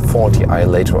 340i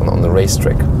later on the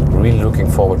racetrack. Really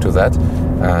looking forward to that.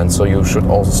 And so you should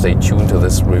also stay tuned to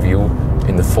this review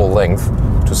in the full length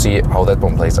to see how that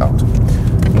one plays out.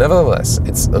 Nevertheless,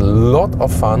 it's a lot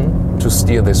of fun to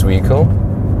steer this vehicle.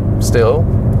 Still,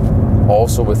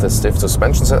 also with the stiff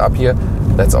suspension setup here,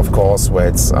 that's of course where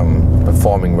it's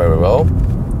performing very well.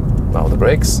 Now the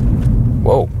brakes.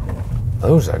 Whoa,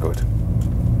 those are good.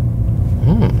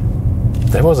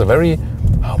 That was a very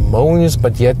harmonious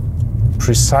but yet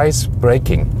precise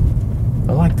braking.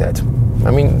 I like that.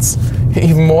 I mean, it's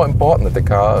even more important that the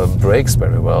car brakes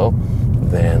very well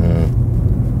than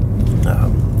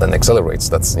accelerates.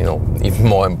 That's, you know, even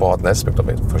more important aspect of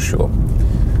it for sure.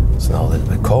 So now a little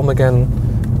bit calm again,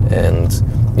 and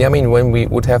yeah, I mean, when we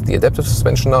would have the adaptive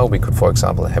suspension now, we could, for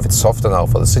example, have it softer now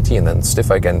for the city and then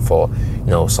stiffer again for,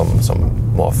 you know, some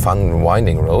more fun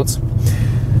winding roads.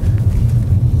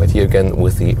 But here again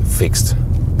with the fixed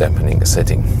dampening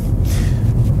setting.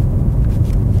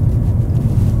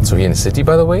 So here in the city,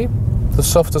 by the way, the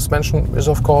soft suspension is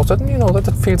of course that, you know, that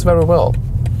it feels very well,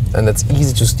 and it's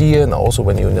easy to steer, and also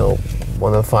when you know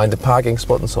want to find a parking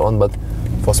spot and so on. But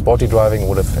for sporty driving,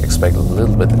 would have expected a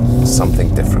little bit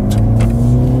something different.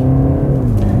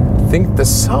 I think the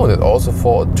sound is also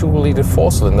for a 2-liter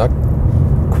 4-cylinder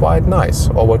quite nice.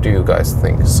 Or what do you guys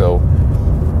think? So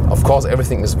of course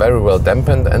everything is very well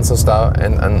dampened and so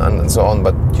on,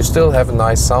 but you still have a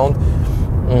nice sound.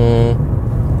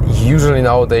 Usually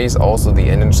nowadays also the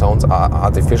engine sounds are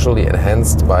artificially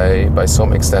enhanced by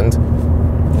some extent.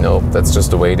 You know, that's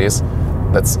just the way it is.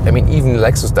 That's, I mean, even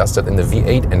Lexus does that in the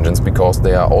V8 engines because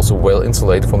they are also well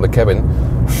insulated from the cabin,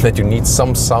 that you need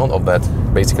some sound of that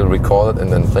basically recorded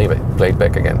and then played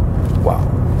back again. Wow,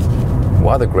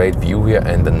 what a great view here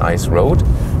and a nice road.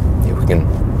 Here we can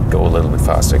go a little bit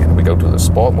faster again. We go to the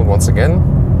sport mode once again.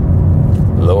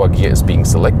 Lower gear is being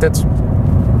selected.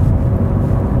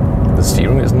 The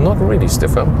steering is not really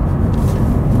stiffer.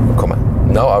 Oh, come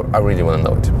on, now I really want to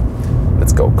know it.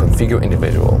 Let's go, configure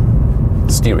individual.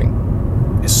 Steering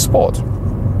is sport.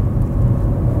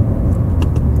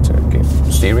 Okay.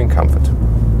 Steering comfort.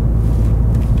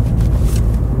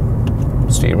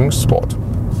 Steering sport.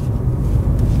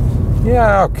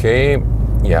 Yeah, okay,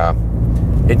 yeah.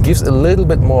 It gives a little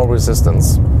bit more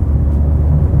resistance.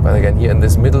 But again, here in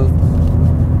this middle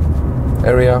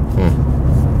area,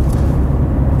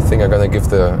 I think I'm gonna give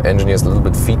the engineers a little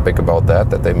bit feedback about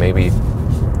that they maybe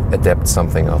adapt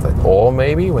something of it. Or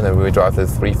maybe when we drive the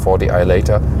 340i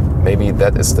later, maybe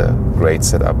that is the great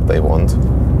setup they want.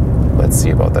 Let's see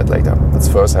about that later. Let's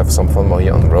first have some fun more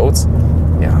here on the roads.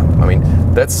 Yeah, I mean,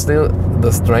 that's still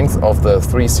the strength of the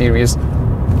 3 Series.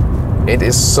 It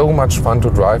is so much fun to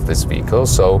drive this vehicle.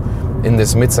 So in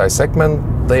this mid-size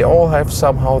segment, they all have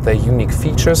somehow their unique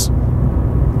features.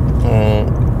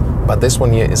 But this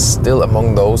one here is still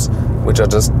among those which are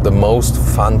just the most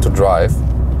fun to drive,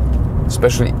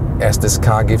 especially as this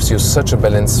car gives you such a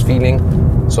balanced feeling.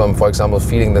 So I'm, for example,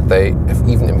 feeling that they have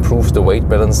even improved the weight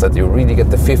balance, that you really get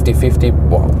the 50-50,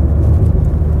 wow,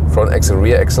 front axle,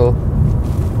 rear axle.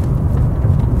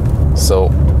 So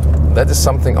that is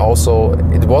something also,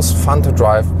 it was fun to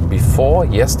drive before,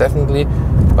 yes, definitely,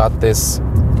 but this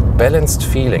balanced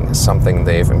feeling is something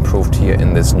they've improved here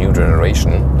in this new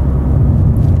generation.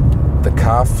 The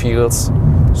car feels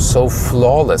so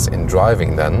flawless in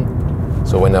driving then.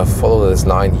 So when I follow this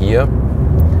line here,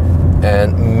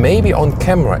 and maybe on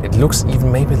camera it looks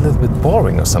even maybe a little bit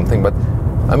boring or something, but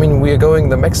I mean, we are going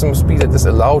the maximum speed that is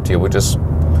allowed here, which is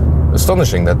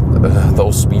astonishing that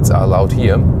those speeds are allowed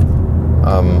here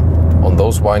on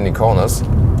those winding corners.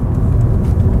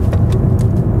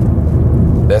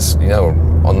 There's, you know,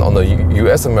 on the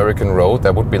US American road,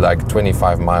 that would be like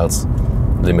 25 miles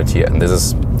limit here, and this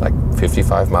is like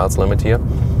 55 miles limit here.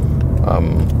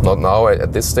 Not now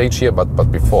at this stage here,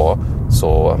 but before.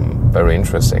 So very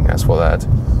interesting as for that.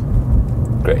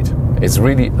 Great. It's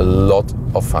really a lot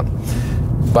of fun.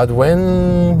 But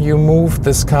when you move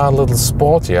this car a little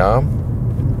sportier,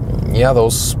 yeah,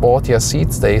 those sportier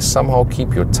seats, they somehow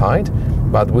keep you tight.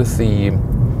 But with the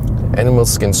animal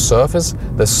skin surface,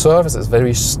 the surface is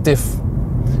very stiff.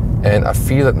 And I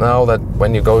feel it now that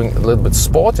when you're going a little bit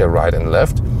sportier right and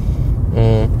left,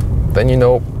 then you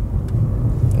know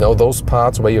those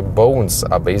parts where your bones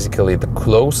are basically the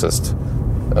closest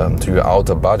to your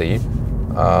outer body,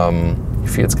 you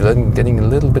feel it's getting a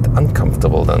little bit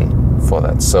uncomfortable then for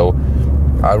that. So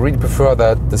I really prefer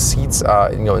that the seats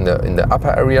are, in the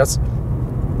upper areas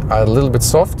are a little bit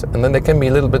soft, and then they can be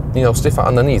a little bit, stiffer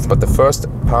underneath. But the first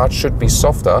part should be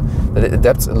softer, that it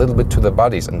adapts a little bit to the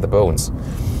bodies and the bones.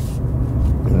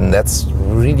 And that's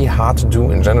really hard to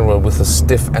do in general with a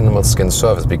stiff animal skin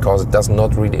surface, because it does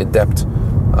not really adapt,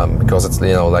 because it's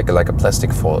like a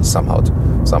plastic foil somehow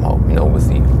with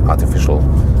the artificial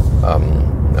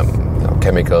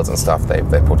chemicals and stuff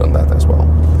they put on that as well.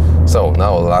 So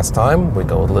now last time we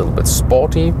go a little bit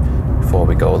sporty before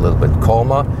we go a little bit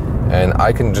calmer, and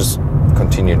I can just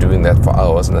continue doing that for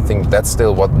hours. And I think that's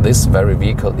still what this very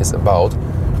vehicle is about.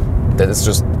 That it's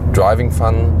just driving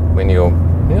fun when you're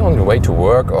on your way to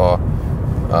work, or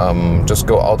just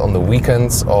go out on the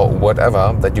weekends or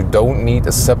whatever, that you don't need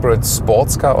a separate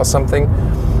sports car or something.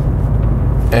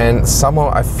 And somehow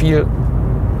I feel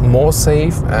more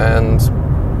safe and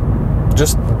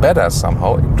just better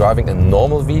somehow driving a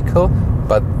normal vehicle,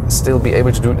 but still be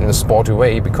able to do it in a sporty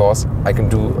way, because I can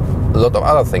do a lot of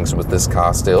other things with this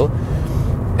car still.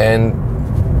 And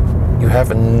you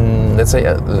have let's say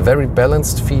a very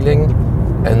balanced feeling,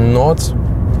 and not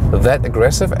that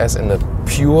aggressive as in a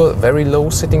pure, very low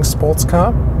sitting sports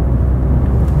car.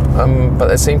 But at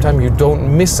the same time, you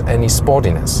don't miss any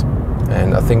sportiness.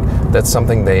 And I think that's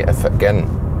something they have again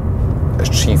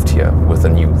achieved here with the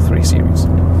new 3 Series.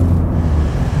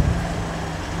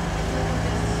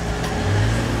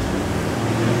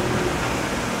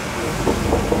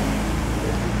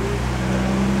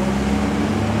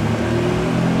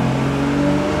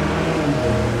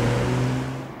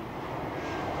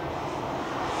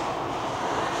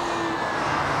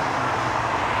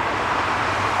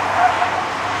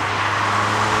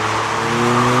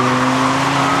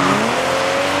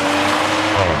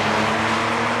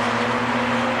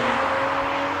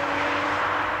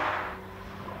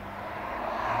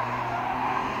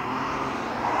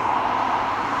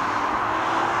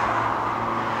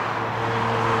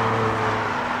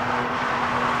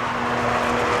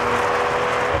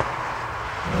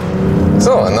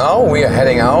 So now we are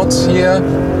heading out here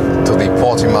to the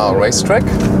Portimao racetrack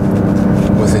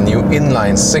with the new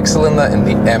inline 6-cylinder in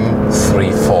the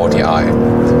M340i.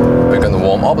 We're going to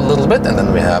warm up a little bit, and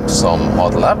then we have some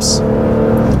hot laps.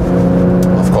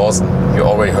 Of course, you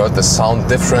already heard the sound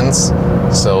difference.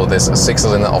 So this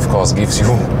 6-cylinder of course gives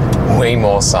you way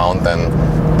more sound than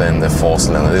the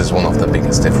 4-cylinder. This is one of the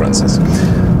biggest differences.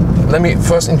 Let me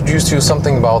first introduce to you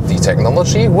something about the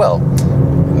technology. Well,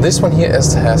 this one here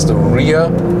has the rear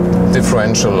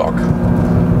differential lock.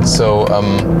 So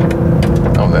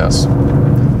now there's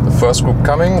the first group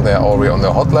coming. They're already on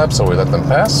their hot lap, so we let them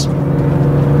pass.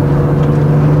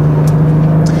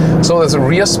 So there's a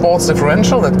rear sports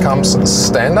differential that comes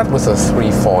standard with the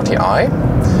 340i.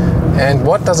 And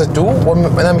what does it do?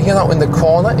 When I'm here now in the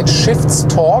corner, it shifts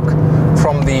torque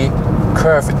from the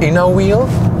curve inner wheel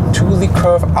to the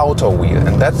curve outer wheel,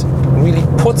 and that really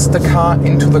puts the car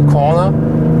into the corner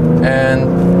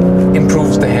and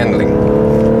improves the handling.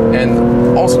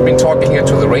 And also been talking here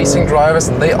to the racing drivers,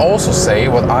 and they also say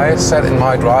what I said in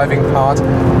my driving part,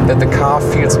 that the car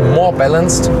feels more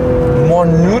balanced, more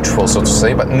neutral, so to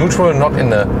say, but neutral not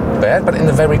in a bad, but in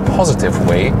a very positive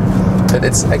way, that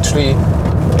it's actually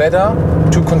better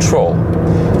to control.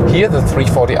 Here the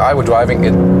 340i, we're driving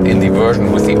it in the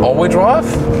version with the all-wheel drive,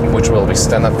 which will be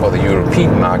standard for the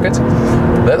European market.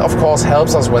 That of course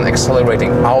helps us when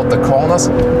accelerating out the corners,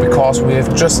 because we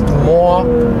have just more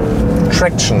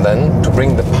traction then to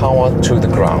bring the power to the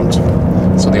ground.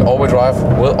 So the all-wheel drive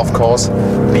will of course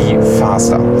be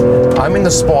faster. I'm in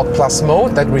the Sport Plus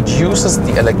mode that reduces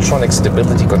the electronic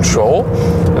stability control.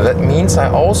 That means I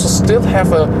also still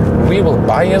have a rear wheel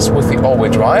bias with the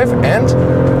all-wheel drive, and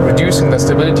reducing the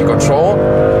stability control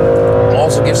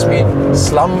also gives me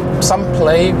some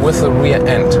play with the rear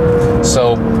end.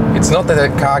 So it's not that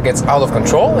the car gets out of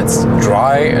control, it's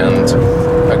dry and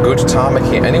a good tarmac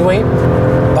here anyway,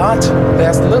 but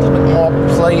there's a little bit more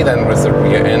play than with the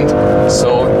rear end,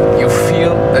 so you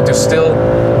feel that you're still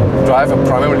drive a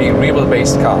primarily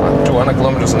wheel-based car. 200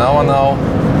 kilometers an hour now,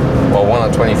 or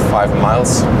 125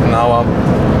 miles an hour.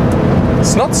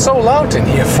 It's not so loud in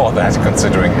here for that,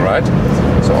 considering, right?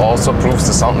 So also proves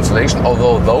the sound insulation,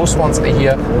 although those ones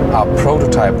here are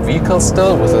prototype vehicles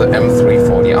still with the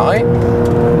M340i.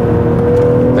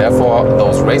 Therefore,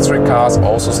 those racetrack cars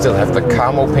also still have the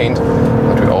camo paint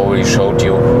that we already showed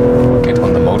you it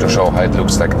on the motor show, how it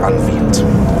looks like unveiled.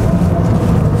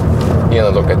 Here,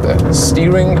 look at the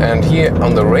steering, and here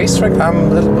on the racetrack I'm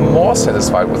a little more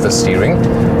satisfied with the steering.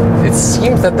 It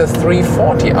seems that the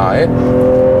 340i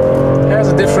has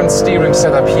a different steering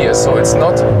setup here, so it's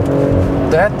not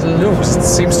that loose. It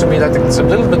seems to me that it's a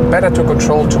little bit better to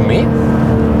control to me.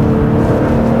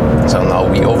 So now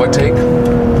we overtake,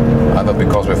 either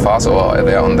because we're fast or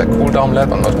they're on the cooldown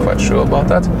lap, I'm not quite sure about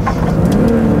that.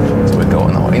 So we go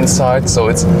now inside, so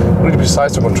it's really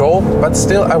precise to control, but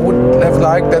still I would have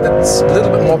liked that it's a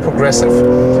little bit more progressive.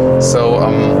 So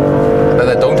that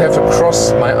I don't have to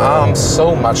cross my arms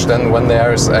so much then when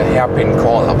there's a hairpin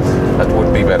corner. That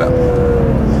would be better.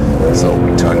 So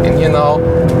we turn in here now,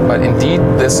 but indeed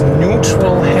this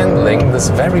neutral handling, this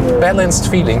very balanced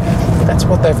feeling, that's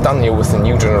what they've done here with the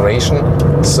new generation.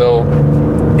 So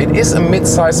it is a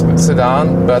mid-size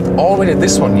sedan, but already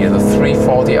this one here, the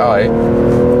 340i,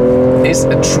 is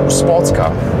a true sports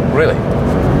car, really.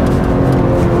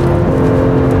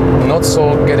 Not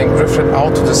so getting drifted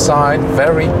out to the side,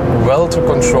 very well to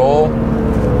control.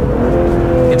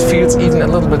 It feels even a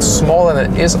little bit smaller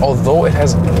than it is, although it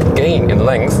has gain in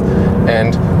length.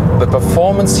 And the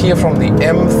performance here from the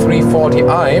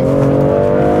M340i,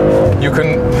 you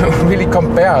can really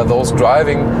compare those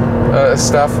driving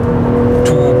stuff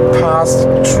to past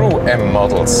true M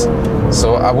models.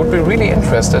 So I would be really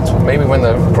interested, maybe when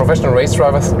a professional race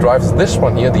driver drives this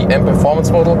one here, the M Performance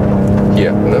model,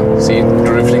 here, see it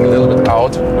drifting a little bit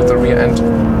out with the rear end.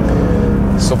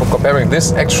 So for comparing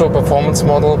this actual performance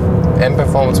model, M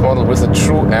Performance model, with a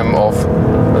true M of,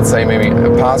 let's say, maybe a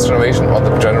past generation or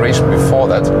the generation before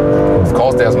that. Of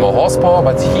course there's more horsepower,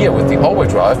 but here with the all-wheel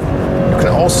drive, you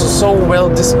can also so well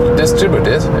distribute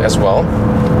it as well.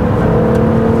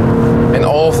 And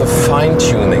all of the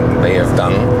fine-tuning they have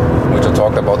done, which I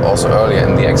talked about also earlier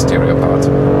in the exterior part.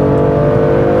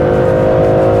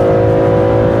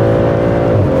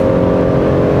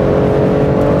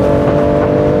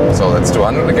 So that's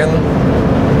 200 again.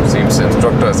 Seems the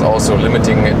instructor is also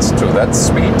limiting it to that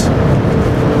speed.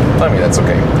 I mean, that's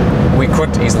okay. We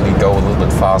could easily go a little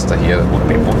bit faster here. That would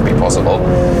be possible.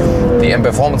 The M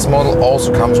Performance model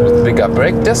also comes with bigger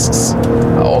brake discs.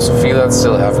 I also feel that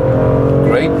still have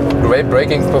great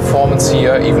braking performance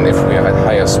here, even if we are at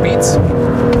higher speeds.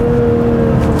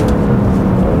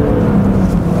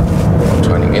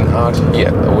 Turning in hard.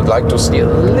 Yeah, I would like to see a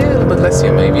little bit less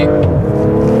here, maybe.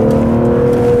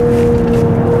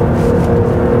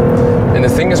 And the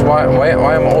thing is, why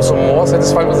I'm also more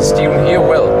satisfied with the steering here.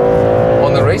 Well,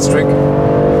 on the racetrack,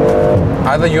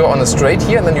 either you're on a straight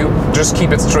here and then you just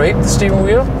keep it straight, the steering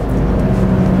wheel,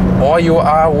 or you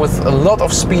are with a lot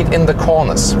of speed in the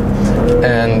corners.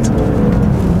 And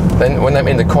then when I'm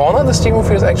in the corner, the steering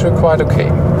wheel is actually quite okay.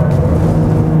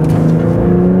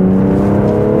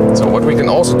 So what we can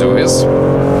also do is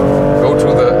go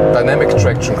to the dynamic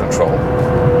traction control.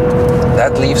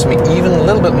 That leaves me even a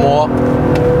little bit more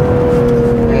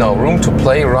room to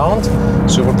play around,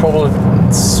 so we'll probably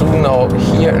soon now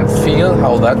hear and feel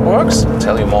how that works,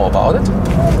 tell you more about it.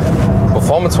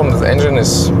 Performance from this engine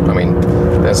is, I mean,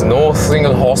 there's no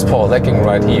single horsepower lacking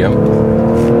right here. I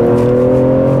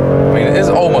mean, it is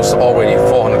almost already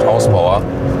 400 horsepower,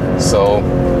 so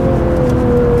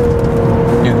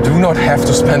you do not have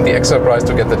to spend the extra price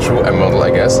to get the true M model, I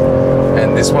guess.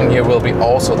 And this one here will be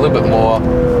also a little bit more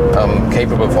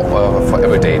capable for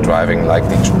everyday driving, like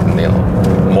the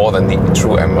more than the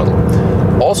true M model.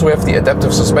 Also, we have the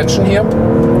adaptive suspension here,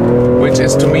 which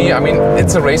is, to me, I mean,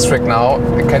 it's a racetrack now.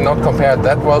 I cannot compare it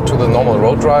that well to the normal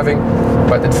road driving,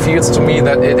 but it feels to me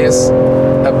that it is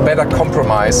a better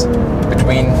compromise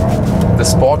between the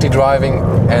sporty driving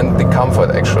and the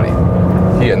comfort, actually.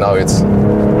 Here now it's, I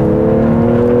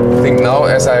think now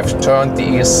as I've turned the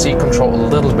ESC control a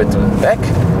little bit back,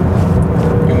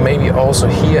 you maybe also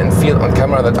hear and feel on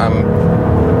camera that I'm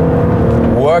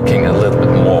working a little bit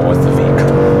more with the vehicle.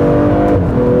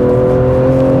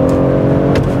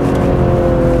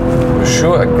 For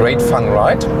sure, a great fun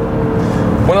ride.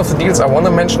 One of the deals I want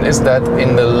to mention is that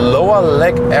in the lower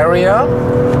leg area,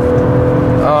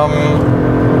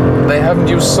 they haven't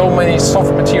used so many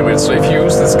soft materials. So if you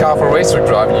use this car for racetrack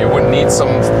driving, you would need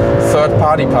some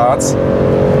third-party parts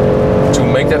to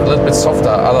make that a little bit softer,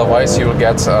 otherwise you'll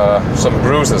get some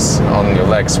bruises on your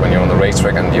legs when you're on the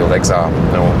racetrack and your legs are,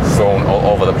 you know, thrown all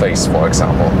over the place, for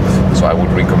example. So I would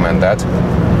recommend that.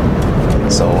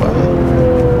 So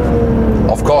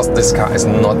of course this car is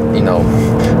not, you know,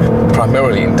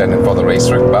 primarily intended for the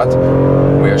racetrack, but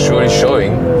we are surely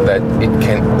showing that it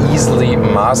can easily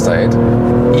master it,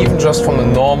 even just from the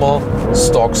normal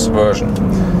stocks version.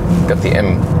 Got the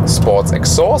M Sports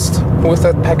exhaust with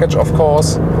that package, of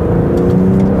course.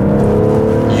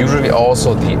 Usually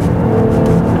also the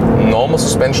normal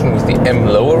suspension with the M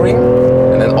lowering,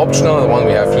 and then optional, the one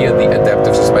we have here, the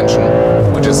adaptive suspension,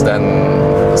 which is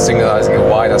then signalizing a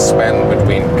wider span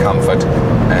between comfort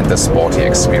and the sporty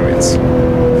experience.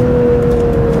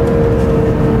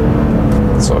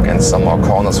 So again, some more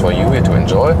corners for you here to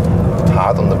enjoy.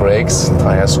 Hard on the brakes,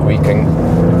 tire squeaking,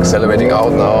 accelerating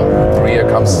out now, rear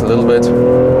comes a little bit.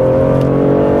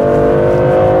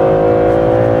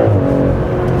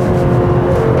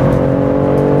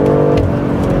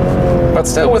 But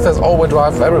still with this all-wheel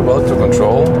drive very well to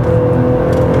control.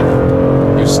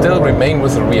 You still remain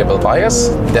with the rear wheel bias,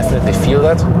 definitely feel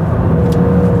that.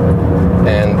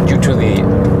 And due to the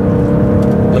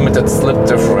limited slip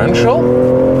differential,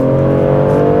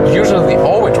 usually the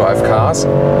all-wheel drive cars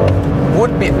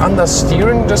would be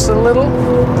understeering just a little,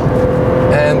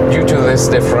 and due to this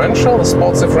differential, the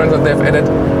sports differential they've added,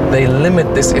 they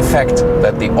limit this effect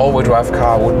that the all-wheel drive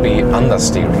car would be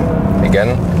understeering.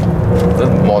 Again, a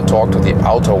little more torque to the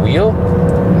outer wheel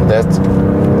that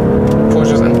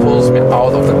pushes and pulls me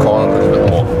out of the corner a little bit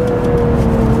more.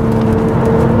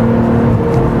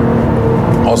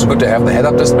 Also good to have the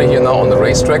head-up display here now on the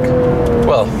racetrack.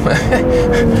 Well,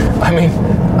 I mean,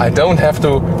 I don't have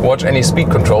to watch any speed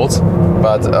controls,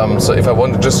 but so if I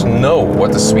want to just know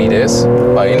what the speed is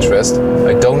by interest,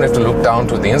 I don't have to look down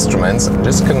to the instruments. I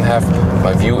just can have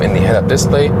my view in the head-up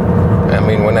display. I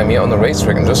mean, when I'm here on the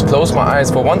racetrack and just close my eyes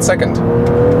for 1 second,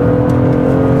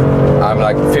 I'm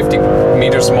like 50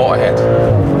 meters more ahead.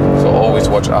 So always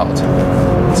watch out.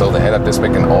 So the head-up display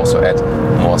can also add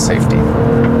more safety.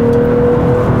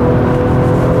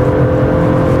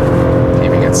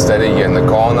 Keeping it steady here in the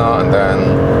corner, and then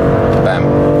bam.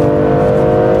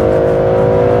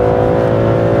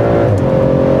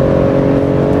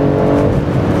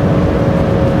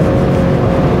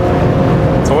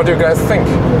 So what do you guys think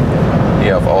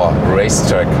here of our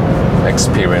racetrack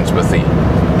experience with the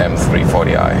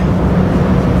M340i?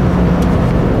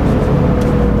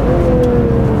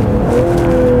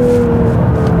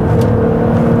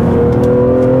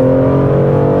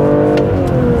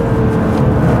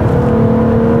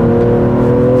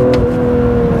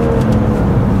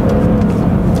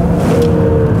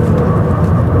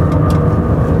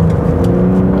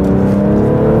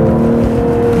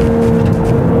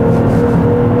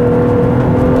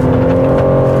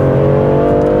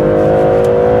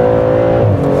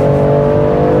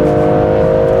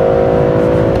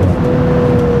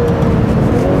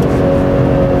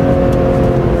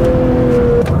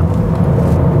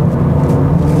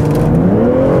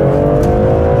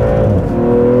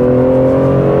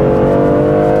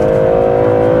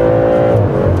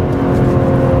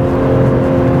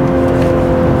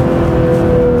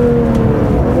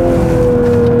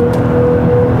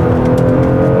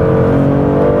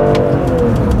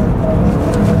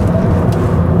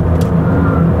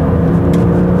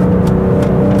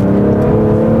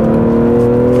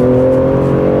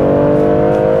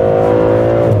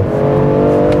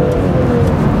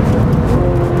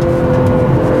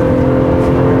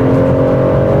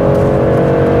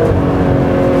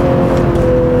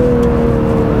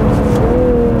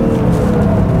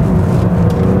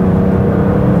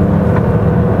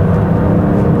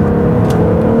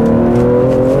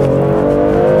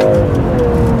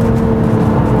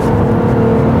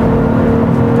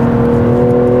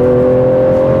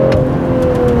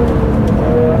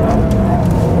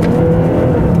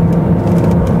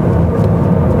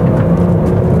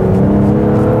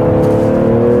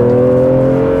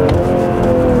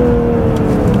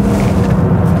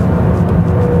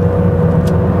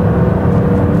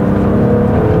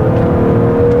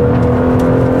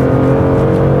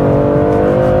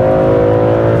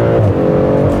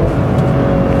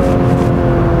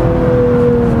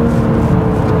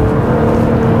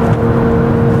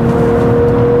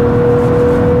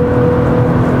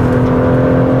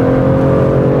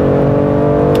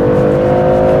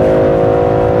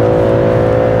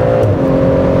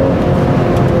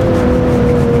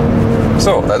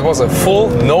 That was a full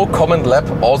no comment lap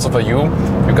also for you.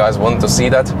 If you guys wanted to see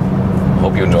that,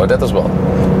 hope you enjoyed that as well.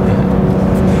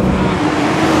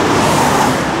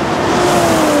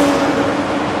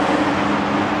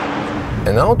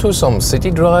 And Now to some city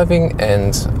driving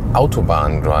and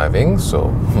Autobahn driving.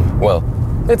 So, well,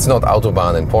 it's not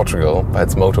Autobahn in Portugal, but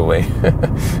it's motorway.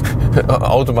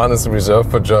 Autobahn is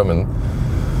reserved for Germany.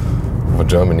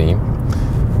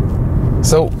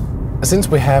 So, since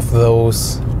we have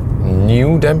those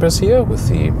new dampers here with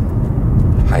the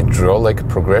hydraulic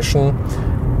progression,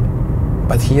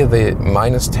 but here the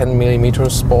minus 10 millimeter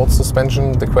sports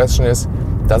suspension, the question is,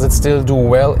 does it still do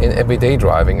well in everyday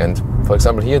driving? And for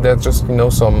example, here there's just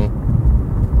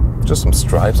some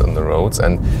stripes on the roads,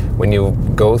 and when you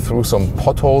go through some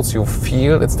potholes, you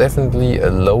feel it's definitely a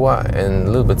lower and a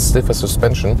little bit stiffer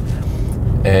suspension,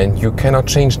 and you cannot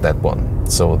change that one.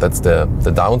 So that's the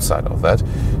downside of that.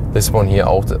 This one here,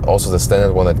 also the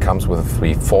standard one that comes with a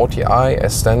 340i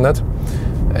as standard,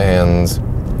 and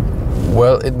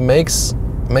well, it makes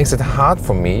it hard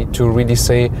for me to really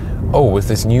say, oh, with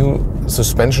this new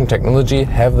suspension technology,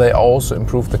 have they also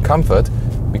improved the comfort?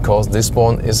 Because this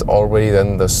one is already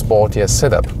then the sportier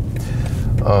setup.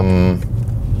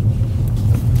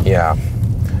 Yeah.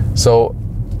 So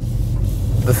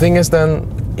the thing is then,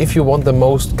 if you want the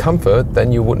most comfort,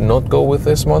 then you would not go with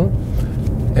this one.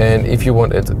 And if you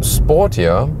want it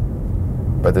sportier,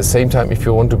 but at the same time, if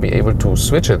you want to be able to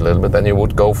switch it a little bit, then you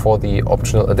would go for the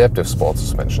optional adaptive sport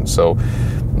suspension. So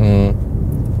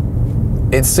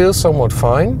it's still somewhat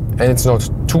fine, and it's not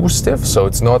too stiff. So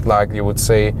it's not like you would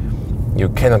say you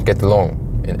cannot get along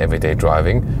in everyday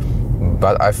driving.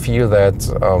 But I feel that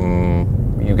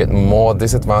you get more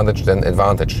disadvantage than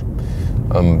advantage.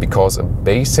 Because a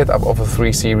base setup of a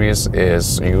 3 Series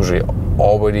is usually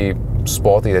already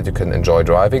sporty that you can enjoy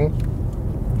driving.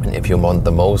 And if you want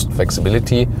the most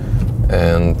flexibility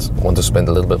and want to spend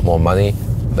a little bit more money,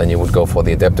 then you would go for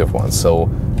the adaptive one. So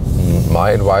my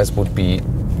advice would be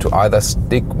to either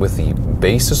stick with the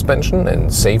base suspension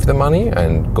and save the money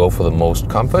and go for the most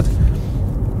comfort,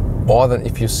 or then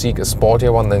if you seek a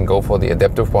sportier one, then go for the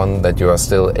adaptive one that you are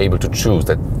still able to choose.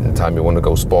 That in time you want to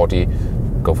go sporty,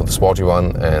 go for the sporty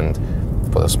one and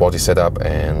for the sporty setup,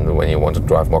 and when you want to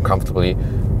drive more comfortably,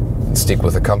 stick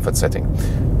with the comfort setting.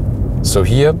 So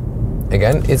here,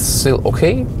 again, it's still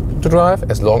okay to drive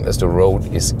as long as the road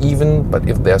is even, but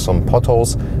if there are some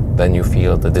potholes, then you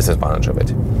feel the disadvantage of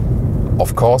it.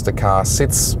 Of course, the car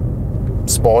sits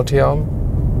sportier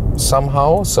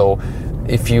somehow, so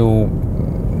if you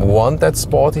want that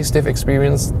sporty, stiff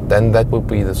experience, then that would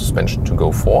be the suspension to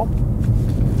go for.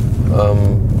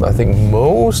 I think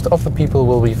most of the people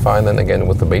will be fine then again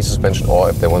with the base suspension, or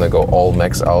if they want to go all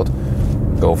max out,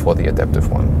 go for the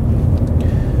adaptive one.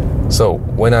 So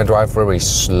when I drive very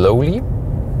slowly,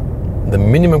 the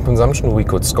minimum consumption we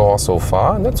could score so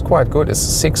far, and that's quite good, is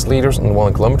 6 liters in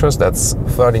 1 kilometer. That's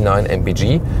 39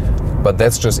 mpg, but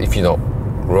that's just if you know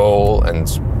roll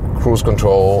and cruise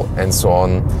control and so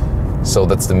on. So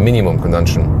that's the minimum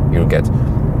consumption you'll get.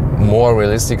 More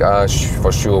realistic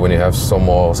for sure when you have some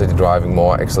more city driving,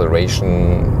 more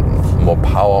acceleration, more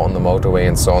power on the motorway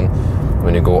and so on.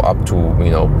 When you go up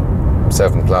to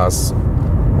 7 plus,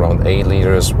 around 8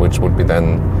 liters, which would be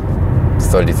then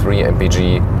 33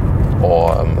 mpg,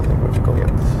 or I think we should go here,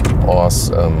 or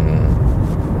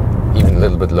even a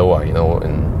little bit lower,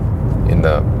 in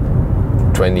the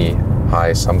 20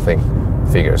 high something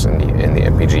figures in the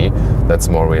mpg. That's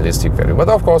more realistic value. But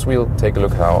of course, we'll take a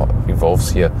look how it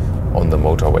evolves here on the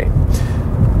motorway.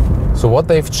 So what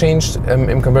they've changed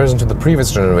in comparison to the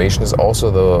previous generation is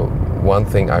also the one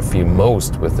thing I feel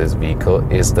most with this vehicle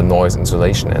is the noise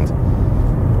insulation. And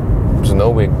so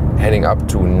now we're heading up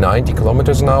to 90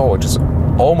 kilometers an hour, which is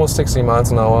almost 60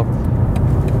 miles an hour,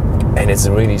 and it's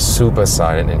really super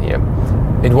silent in here.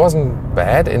 It wasn't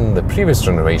bad in the previous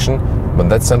generation, but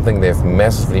that's something they've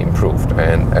massively improved.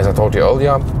 And as I told you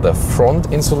earlier, the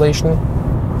front insulation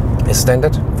is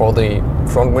standard for the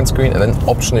front windscreen, and then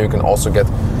optionally you can also get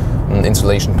an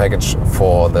insulation package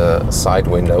for the side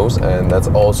windows, and that's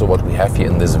also what we have here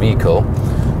in this vehicle,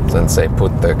 since they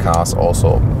put the cars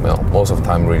also, most of the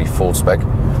time really full spec,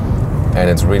 and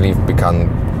it's really become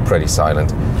pretty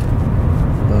silent.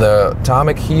 The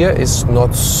tarmac here is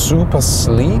not super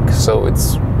sleek, so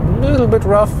it's a little bit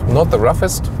rough, not the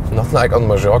roughest, not like on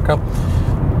Mallorca,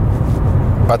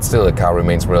 but still the car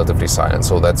remains relatively silent,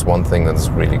 so that's one thing that's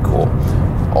really cool.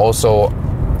 Also,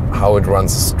 how it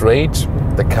runs straight,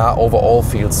 the car overall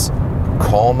feels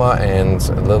calmer and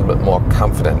a little bit more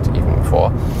confident even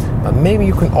before. But maybe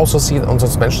you can also see it on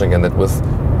suspension again, that with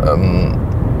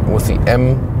the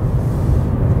M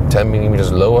 10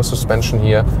 millimeters lower suspension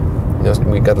here,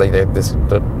 we got like this.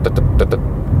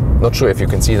 Not sure if you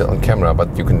can see that on camera,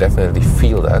 but you can definitely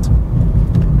feel that,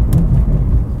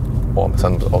 or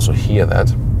sometimes also hear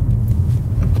that.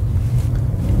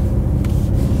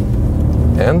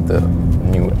 And the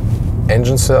new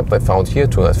engine setup they found here,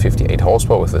 258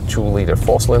 horsepower with a 2-liter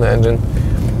 4-cylinder engine.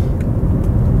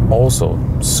 Also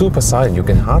super silent. You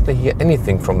can hardly hear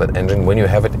anything from that engine when you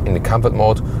have it in the comfort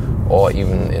mode or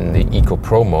even in the Eco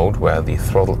Pro mode, where the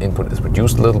throttle input is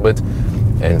reduced a little bit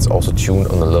and it's also tuned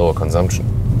on the lower consumption.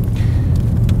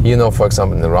 Here now, for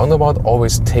example, in the roundabout,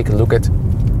 always take a look at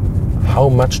how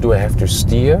much do I have to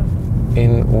steer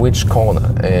in which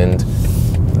corner. And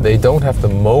they don't have the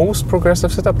most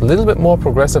progressive setup, a little bit more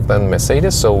progressive than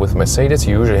Mercedes. So with Mercedes,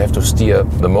 you usually have to steer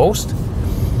the most.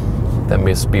 Then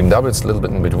with BMW, it's a little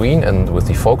bit in between. And with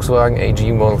the Volkswagen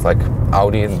AG models, like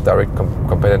Audi, direct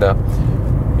competitor,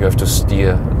 you have to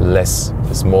steer less.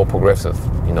 It's more progressive.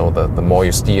 You know, the more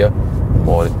you steer, the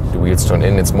more the wheels turn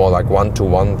in. It's more like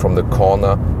 1-to-1 from the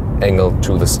corner angle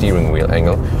to the steering wheel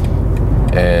angle.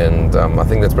 And I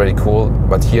think that's pretty cool.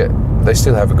 But here, they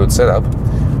still have a good setup.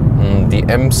 The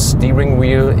M steering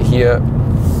wheel here,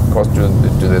 of course, to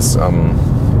this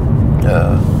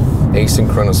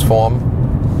asynchronous form,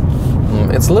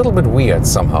 it's a little bit weird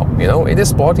somehow. You know, it is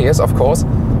sporty, yes, of course,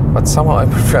 but somehow I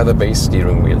prefer the base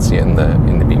steering wheels here in the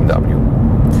BMW.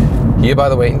 Here, by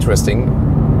the way, interesting,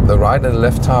 the right and the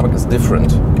left tarmac is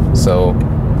different, so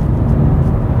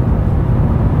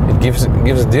it gives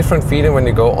a different feeling when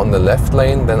you go on the left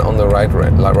lane than on the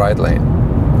right lane.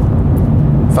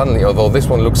 Funnily, although this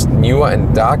one looks newer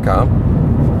and darker,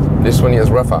 this one here is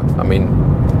rougher. I mean,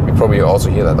 you probably also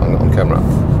hear that on camera.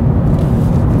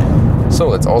 So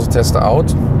let's also test out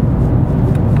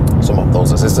some of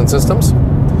those assistance systems.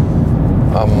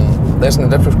 There's an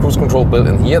adaptive cruise control built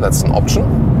in here, that's an option.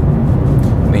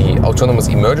 The autonomous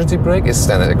emergency brake is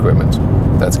standard equipment.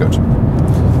 That's good.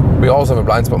 We also have a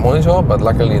blind spot monitor, but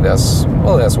luckily there's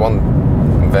one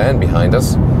van behind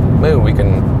us. Maybe we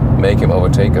can make him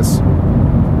overtake us.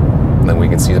 Then we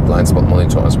can see the blind spot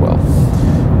monitor as well.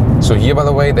 So here, by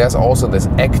the way, there's also this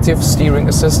active steering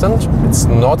assistant. It's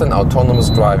not an autonomous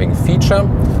driving feature.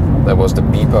 There was the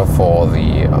beeper for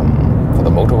the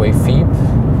motorway fee.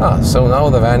 So now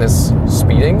the van is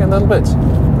speeding a little bit.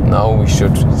 Now we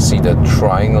should see the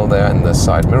triangle there in the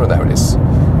side mirror. There it is,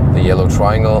 the yellow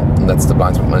triangle. And that's the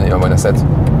blind spot monitor. When I said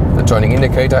the turning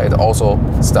indicator, it also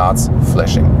starts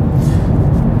flashing.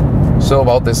 So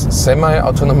about this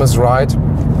semi-autonomous ride,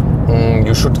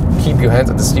 you should keep your hands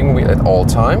at the steering wheel at all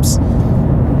times.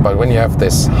 But when you have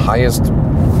this highest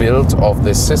build of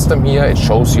this system here, it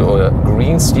shows you a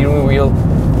green steering wheel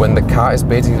when the car is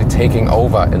basically taking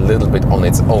over a little bit on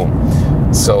its own.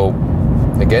 So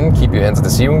again, keep your hands at the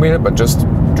steering wheel, but just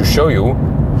to show you,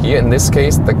 here in this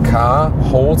case, the car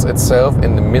holds itself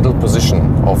in the middle position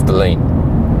of the lane.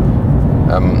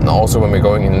 Also when we're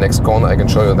going in the next corner, I can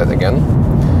show you that again.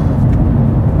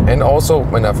 And also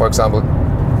when I, for example,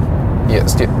 here,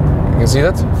 steer, you can see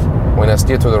that? When I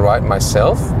steer to the right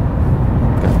myself,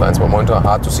 blind spot monitor,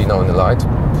 hard to see now in the light.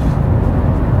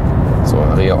 So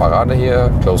Rio Arade here,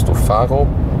 close to Faro,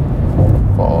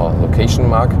 for our location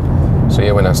mark. So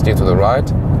here when I steer to the right,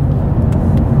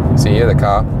 see here the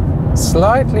car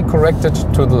slightly corrected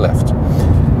to the left.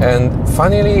 And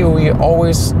funnily, we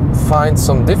always find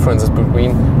some differences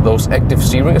between those active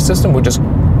steering assistant, which is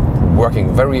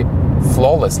working very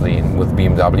flawlessly with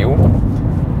BMW,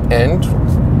 and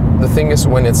the thing is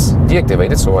when it's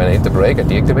deactivated. So when I hit the brake, I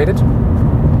deactivate it,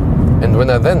 and when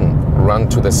I then run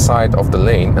to the side of the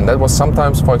lane, and that was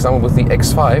sometimes, for example, with the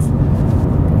X5,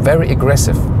 very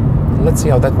aggressive. Let's see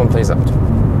how that one plays out.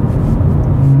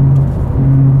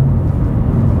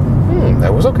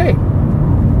 That was okay.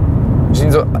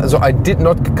 So I did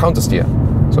not counter steer.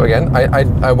 So again,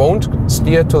 I won't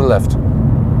steer to the left.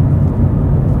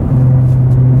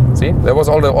 See, that was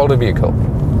all the vehicle.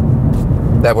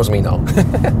 That was me now.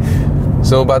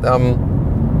 So, but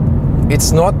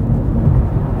it's not,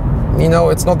 you know,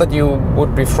 it's not that you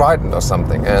would be frightened or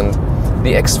something. And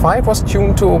the X5 was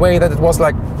tuned to a way that it was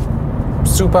like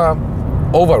super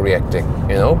overreacting,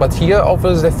 you know. But here,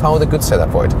 obviously, they found a good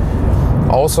setup for it.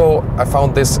 Also, I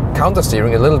found this counter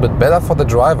steering a little bit better for the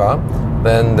driver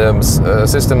than the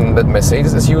system that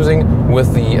Mercedes is using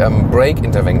with the brake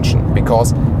intervention,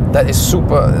 because that is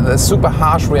super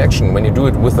harsh reaction when you do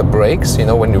it with the brakes. You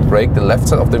know, when you brake the left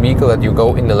side of the vehicle, that you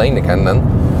go in the lane again then,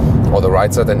 or the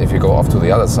right side, and if you go off to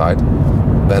the other side,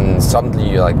 then suddenly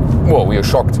you're like, whoa, we are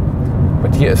shocked.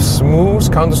 But here, smooth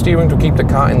counter steering to keep the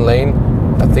car in lane,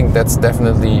 I think that's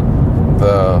definitely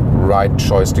the right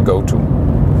choice to go to.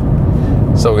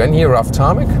 So again, here rough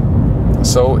tarmac.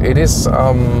 So it is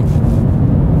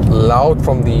loud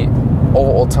from the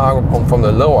overall tarmac from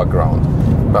the lower ground,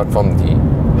 but from the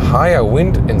higher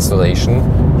wind installation,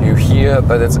 you hear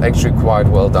that it's actually quite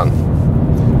well done.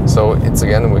 So it's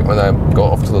again, when I go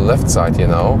off to the left side here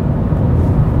now,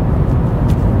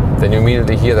 then you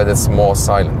immediately hear that it's more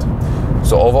silent.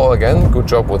 So overall, again, good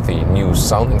job with the new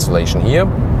sound installation here.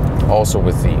 Also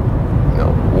with the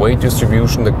weight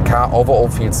distribution, the car overall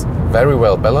feels very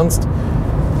well balanced.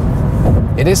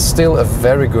 It is still a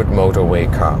very good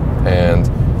motorway car, and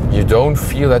you don't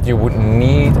feel that you would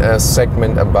need a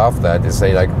segment above that to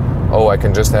say like, oh, I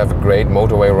can just have a great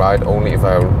motorway ride only if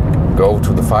I go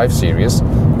to the 5 Series,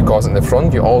 because in the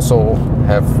front you also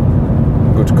have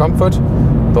good comfort.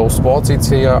 Those sport seats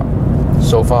here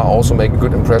so far also make a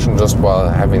good impression just while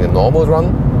having a normal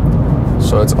run,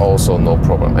 so it's also no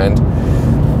problem. And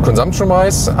consumption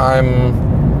wise, I'm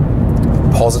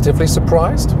positively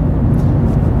surprised,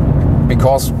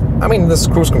 because I mean, this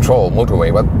cruise control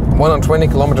motorway, but 120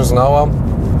 kilometers an hour,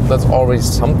 that's already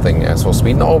something as for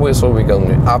speed. And always we're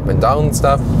going up and down and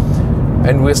stuff,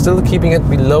 and we're still keeping it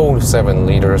below 7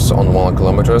 liters on 100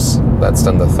 kilometers. That's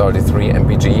then the 33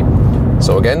 mpg.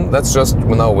 So again, that's just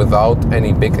now without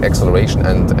any big acceleration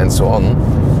and so on.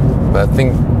 But I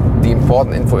think the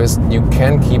important info is you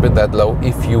can keep it that low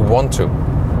if you want to.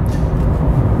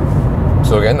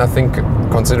 So again, I think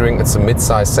considering it's a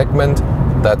mid-size segment,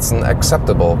 that's an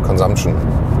acceptable consumption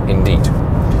indeed.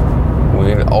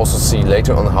 We'll also see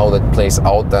later on how that plays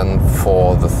out then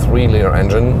for the 3-liter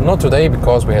engine. Not today,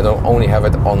 because we only have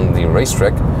it on the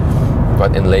racetrack,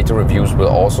 but in later reviews we'll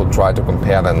also try to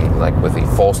compare then, like with the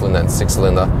 4-cylinder and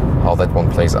 6-cylinder, how that one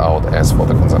plays out as for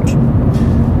the consumption.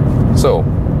 So,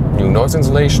 new noise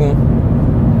insulation.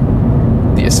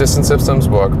 The assistance systems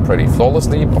work pretty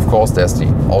flawlessly. Of course, there's the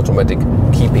automatic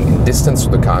keeping in distance to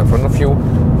the car in front of you,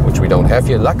 which we don't have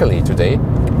here, luckily today.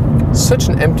 Such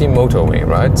an empty motorway,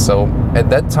 right? So at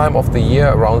that time of the year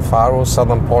around Faro,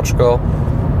 southern Portugal,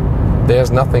 there's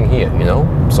nothing here,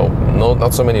 so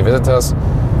not so many visitors,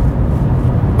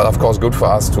 but of course good for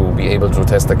us to be able to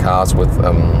test the cars with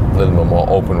a little bit more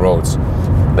open roads.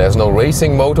 There's no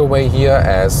racing motorway here,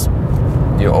 as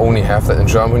you only have that in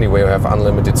Germany, where you have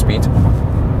unlimited speed.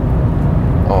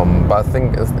 But I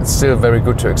think it's still very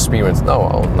good to experience.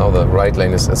 Now the right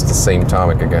lane is the same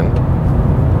tarmac again.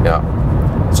 Yeah.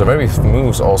 So very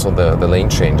smooth also the lane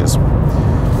changes.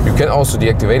 You can also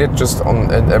deactivate it just on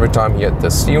every time you hit the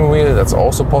steering wheel. That's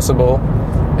also possible.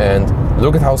 And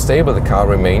look at how stable the car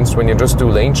remains when you just do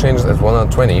lane changes at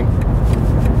 120.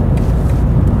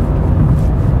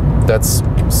 That's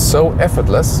so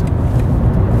effortless.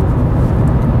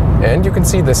 And you can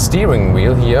see the steering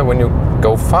wheel here when you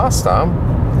go faster.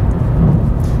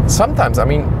 Sometimes, I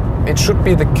mean, it should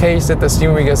be the case that the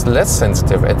steering wheel is less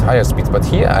sensitive at higher speeds, but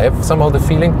here I have somehow the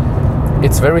feeling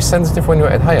it's very sensitive when you're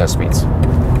at higher speeds.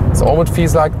 It almost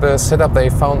feels like the setup they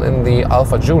found in the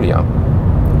Alfa Giulia.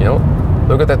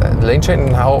 Look at that lane change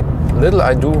and how little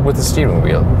I do with the steering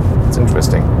wheel. It's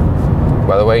interesting.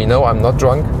 By the way, I'm not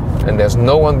drunk and there's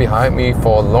no one behind me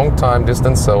for a long time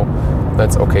distance, so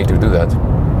that's okay to do that.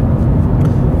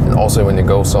 And also when you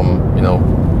go some,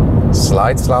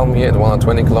 slide slalom here at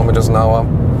 120 kilometers an hour,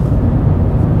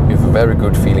 you have a very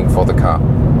good feeling for the car.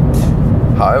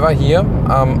 However, here,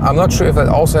 I'm not sure if that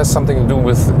also has something to do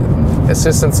with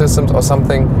assistance systems or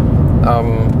something.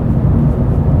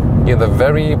 Here, the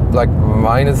very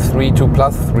 -3 to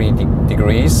 +3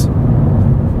 degrees.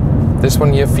 This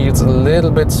one here feels a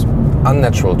little bit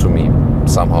unnatural to me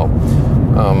somehow.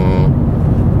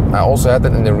 I also had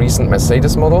that in the recent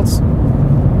Mercedes models.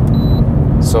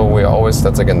 So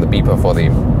that's again the beeper for the,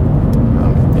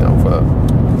 for the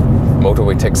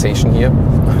motorway taxation here.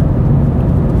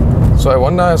 So I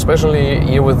wonder, especially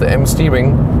here with the M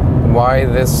steering, why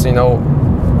this,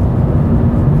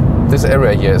 this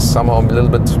area here is somehow a little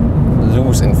bit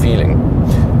loose in feeling.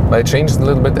 But it changes a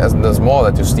little bit as there's more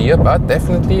that you steer, but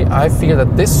definitely I feel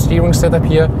that this steering setup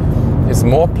here is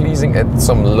more pleasing at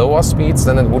some lower speeds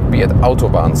than it would be at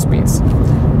Autobahn speeds.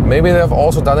 Maybe they've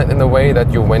also done it in a way that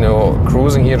when you're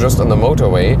cruising here just on the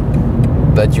motorway,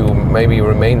 that you maybe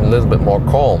remain a little bit more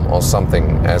calm or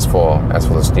something as for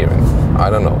the steering. I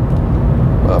don't know.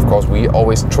 But of course, we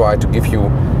always try to give you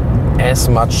as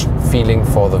much feeling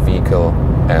for the vehicle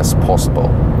as possible.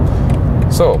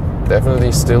 So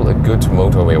definitely still a good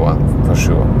motorway one for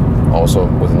sure. Also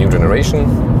with a new generation,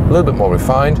 a little bit more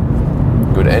refined,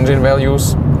 good engine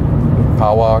values,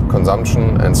 power,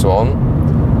 consumption, and so on.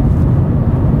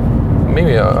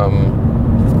 Maybe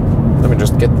let me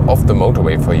just get off the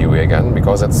motorway for you again,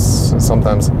 because it's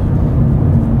sometimes, a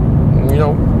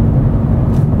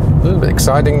little bit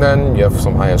exciting then. You have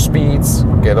some higher speeds,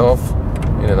 get off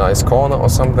in a nice corner or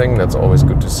something. That's always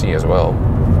good to see as well.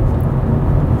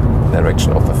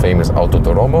 Direction of the famous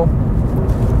Autodromo.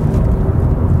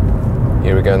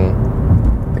 Here again,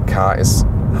 the car is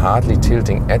hardly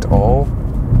tilting at all.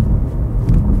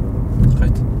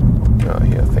 Right.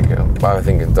 Here, I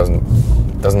think it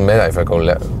doesn't matter if I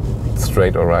go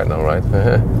straight or right now, right?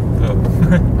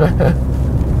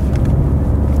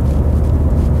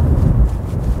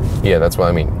 Yeah, that's what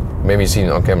I mean. Maybe you see it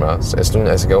on camera. As soon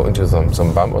as I go into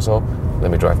some bump or so, let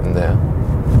me drive in there.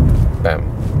 Bam.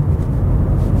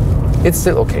 It's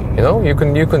still okay, you know. You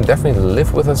can definitely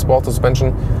live with a sport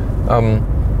suspension.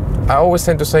 I always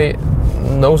tend to say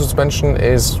no suspension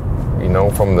is, you know,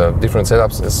 from the different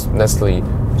setups is necessarily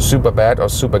super bad or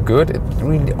super good. It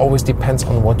really always depends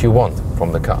on what you want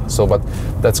from the car. So, but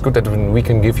that's good that we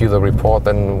can give you the report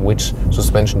then which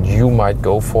suspension you might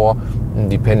go for,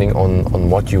 depending on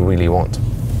what you really want.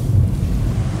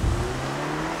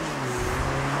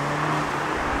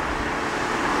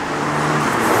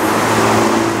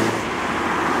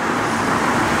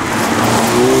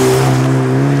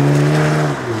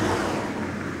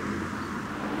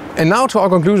 And now to our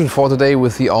conclusion for today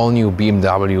with the all-new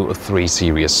BMW 3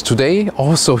 Series. Today,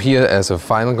 also here as a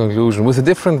final conclusion, with a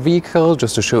different vehicle,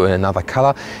 just to show another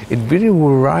color, it really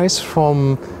will rise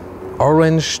from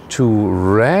orange to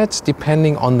red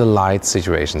depending on the light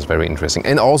situation. It's very interesting.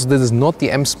 And also this is not the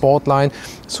M Sport line,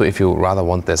 so if you rather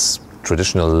want this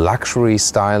traditional luxury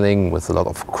styling with a lot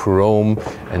of chrome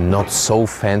and not so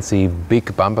fancy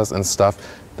big bumpers and stuff,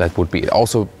 that would be it.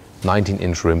 Also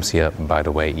 19-inch rims here, by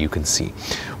the way, you can see.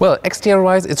 Well,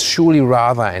 exterior-wise, it's surely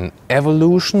rather an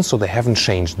evolution, so they haven't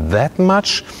changed that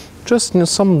much. Just, you know,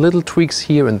 some little tweaks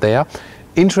here and there.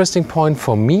 Interesting point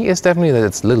for me is definitely that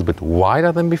it's a little bit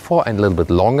wider than before and a little bit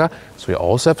longer, so we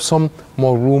also have some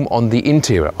more room on the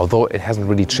interior, although it hasn't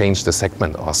really changed the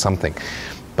segment or something.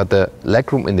 But the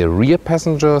legroom in the rear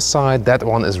passenger side, that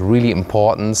one is really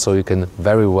important, so you can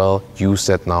very well use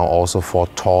that now also for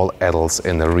tall adults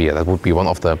in the rear. That would be one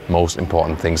of the most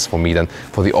important things for me then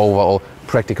for the overall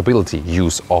practicability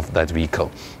use of that vehicle.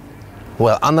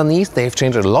 Well, underneath they've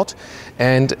changed a lot,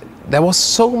 and there was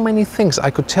so many things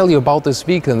I could tell you about this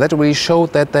vehicle, and that really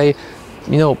showed that they,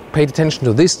 you know, paid attention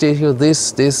to this detail,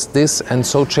 this, and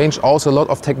so changed also a lot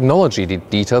of technology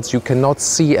details you cannot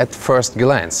see at first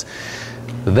glance.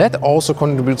 That also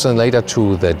contributes then later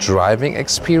to the driving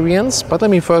experience. But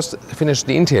let me first finish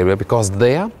the interior, because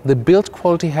there the build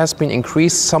quality has been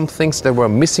increased. Some things that were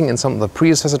missing in some of the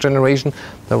predecessor generation.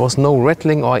 There was no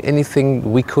rattling or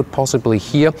anything we could possibly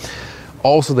hear.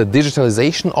 Also the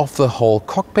digitalization of the whole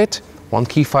cockpit. One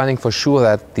key finding for sure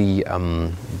that the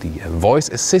voice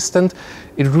assistant,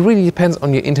 it really depends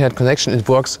on your internet connection. It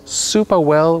works super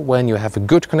well when you have a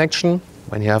good connection.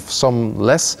 When you have some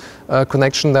less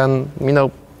connection, then, you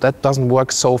know, that doesn't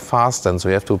work so fast, and so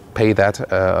you have to pay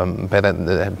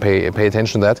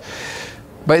attention to that.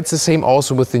 But it's the same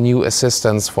also with the new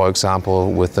assistants, for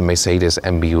example, with the Mercedes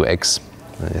MBUX.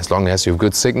 As long as you have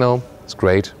good signal, it's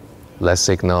great. Less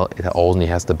signal, it only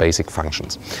has the basic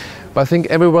functions. But I think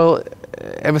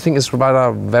everything is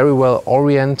rather very well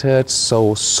oriented,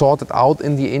 so sorted out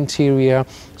in the interior.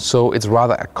 So it's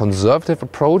rather a conservative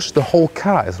approach. The whole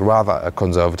car is rather a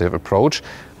conservative approach,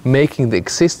 making the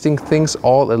existing things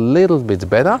all a little bit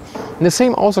better. And the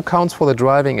same also counts for the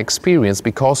driving experience,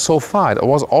 because so far it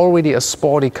was already a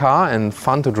sporty car and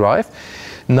fun to drive.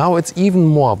 Now it's even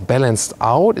more balanced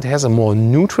out. It has a more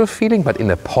neutral feeling, but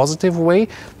in a positive way,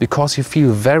 because you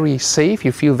feel very safe,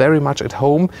 you feel very much at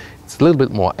home. It's a little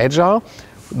bit more agile.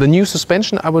 The new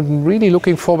suspension, I was really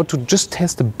looking forward to just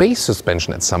test the base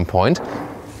suspension at some point.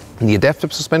 The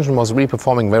adaptive suspension was really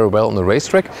performing very well on the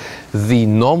racetrack. The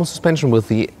normal suspension with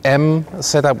the M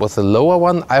setup with the lower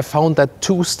one, I found that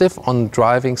too stiff on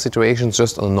driving situations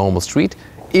just on a normal street.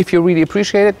 If you really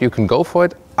appreciate it, you can go for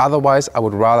it. Otherwise, I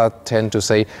would rather tend to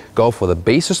say go for the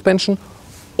base suspension,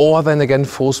 or then again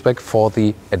full spec for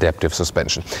the adaptive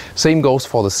suspension. Same goes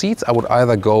for the seats. I would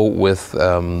either go with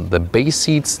the base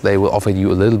seats. They will offer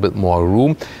you a little bit more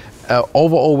room.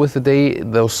 Overall with the day,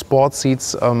 those sport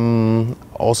seats,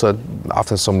 also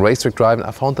after some racetrack driving,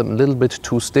 I found them a little bit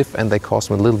too stiff, and they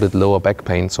caused me a little bit lower back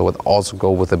pain, so I'd also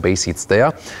go with the base seats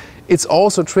there. It's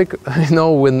also a trick, you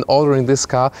know, when ordering this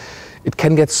car. It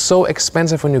can get so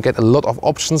expensive when you get a lot of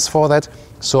options for that.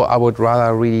 So I would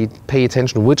rather really pay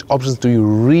attention to which options do you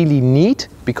really need,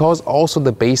 because also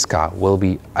the base car will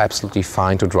be absolutely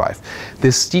fine to drive.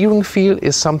 The steering feel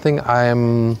is something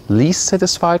I'm least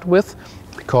satisfied with,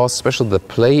 because especially the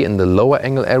play in the lower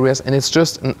angle areas, and it's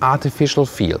just an artificial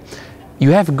feel.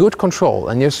 You have good control,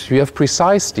 and yes, you have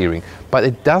precise steering, but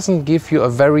it doesn't give you a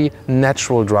very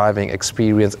natural driving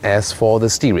experience as for the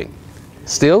steering.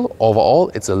 Still, overall,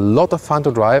 it's a lot of fun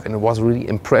to drive, and it was really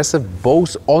impressive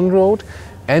both on-road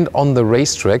and on the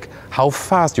racetrack how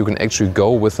fast you can actually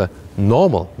go with a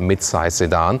normal mid-size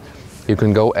sedan. You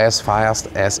can go as fast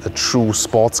as a true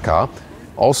sports car.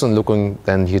 Also looking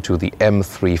then here to the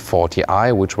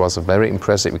M340i, which was a very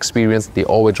impressive experience. The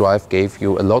all-wheel drive gave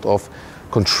you a lot of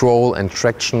control and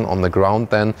traction on the ground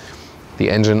then. The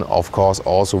engine, of course,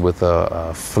 also with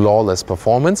a flawless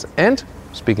performance. And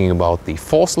speaking about the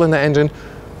 4-cylinder engine,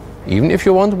 even if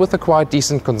you want, with a quite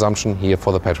decent consumption here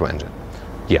for the petrol engine.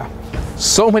 Yeah,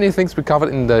 so many things we covered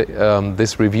in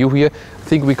this review here. I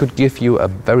think we could give you a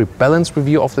very balanced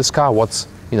review of this car. What's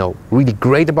really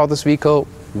great about this vehicle,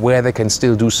 where they can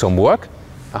still do some work.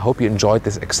 I hope you enjoyed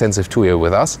this extensive tour here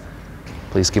with us.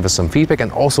 Please give us some feedback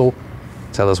and also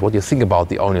tell us what you think about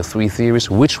the all-new 3 Series.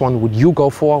 Which one would you go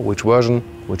for? Which version?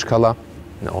 Which color?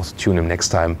 And also tune in next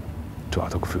time to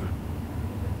Autogefühl.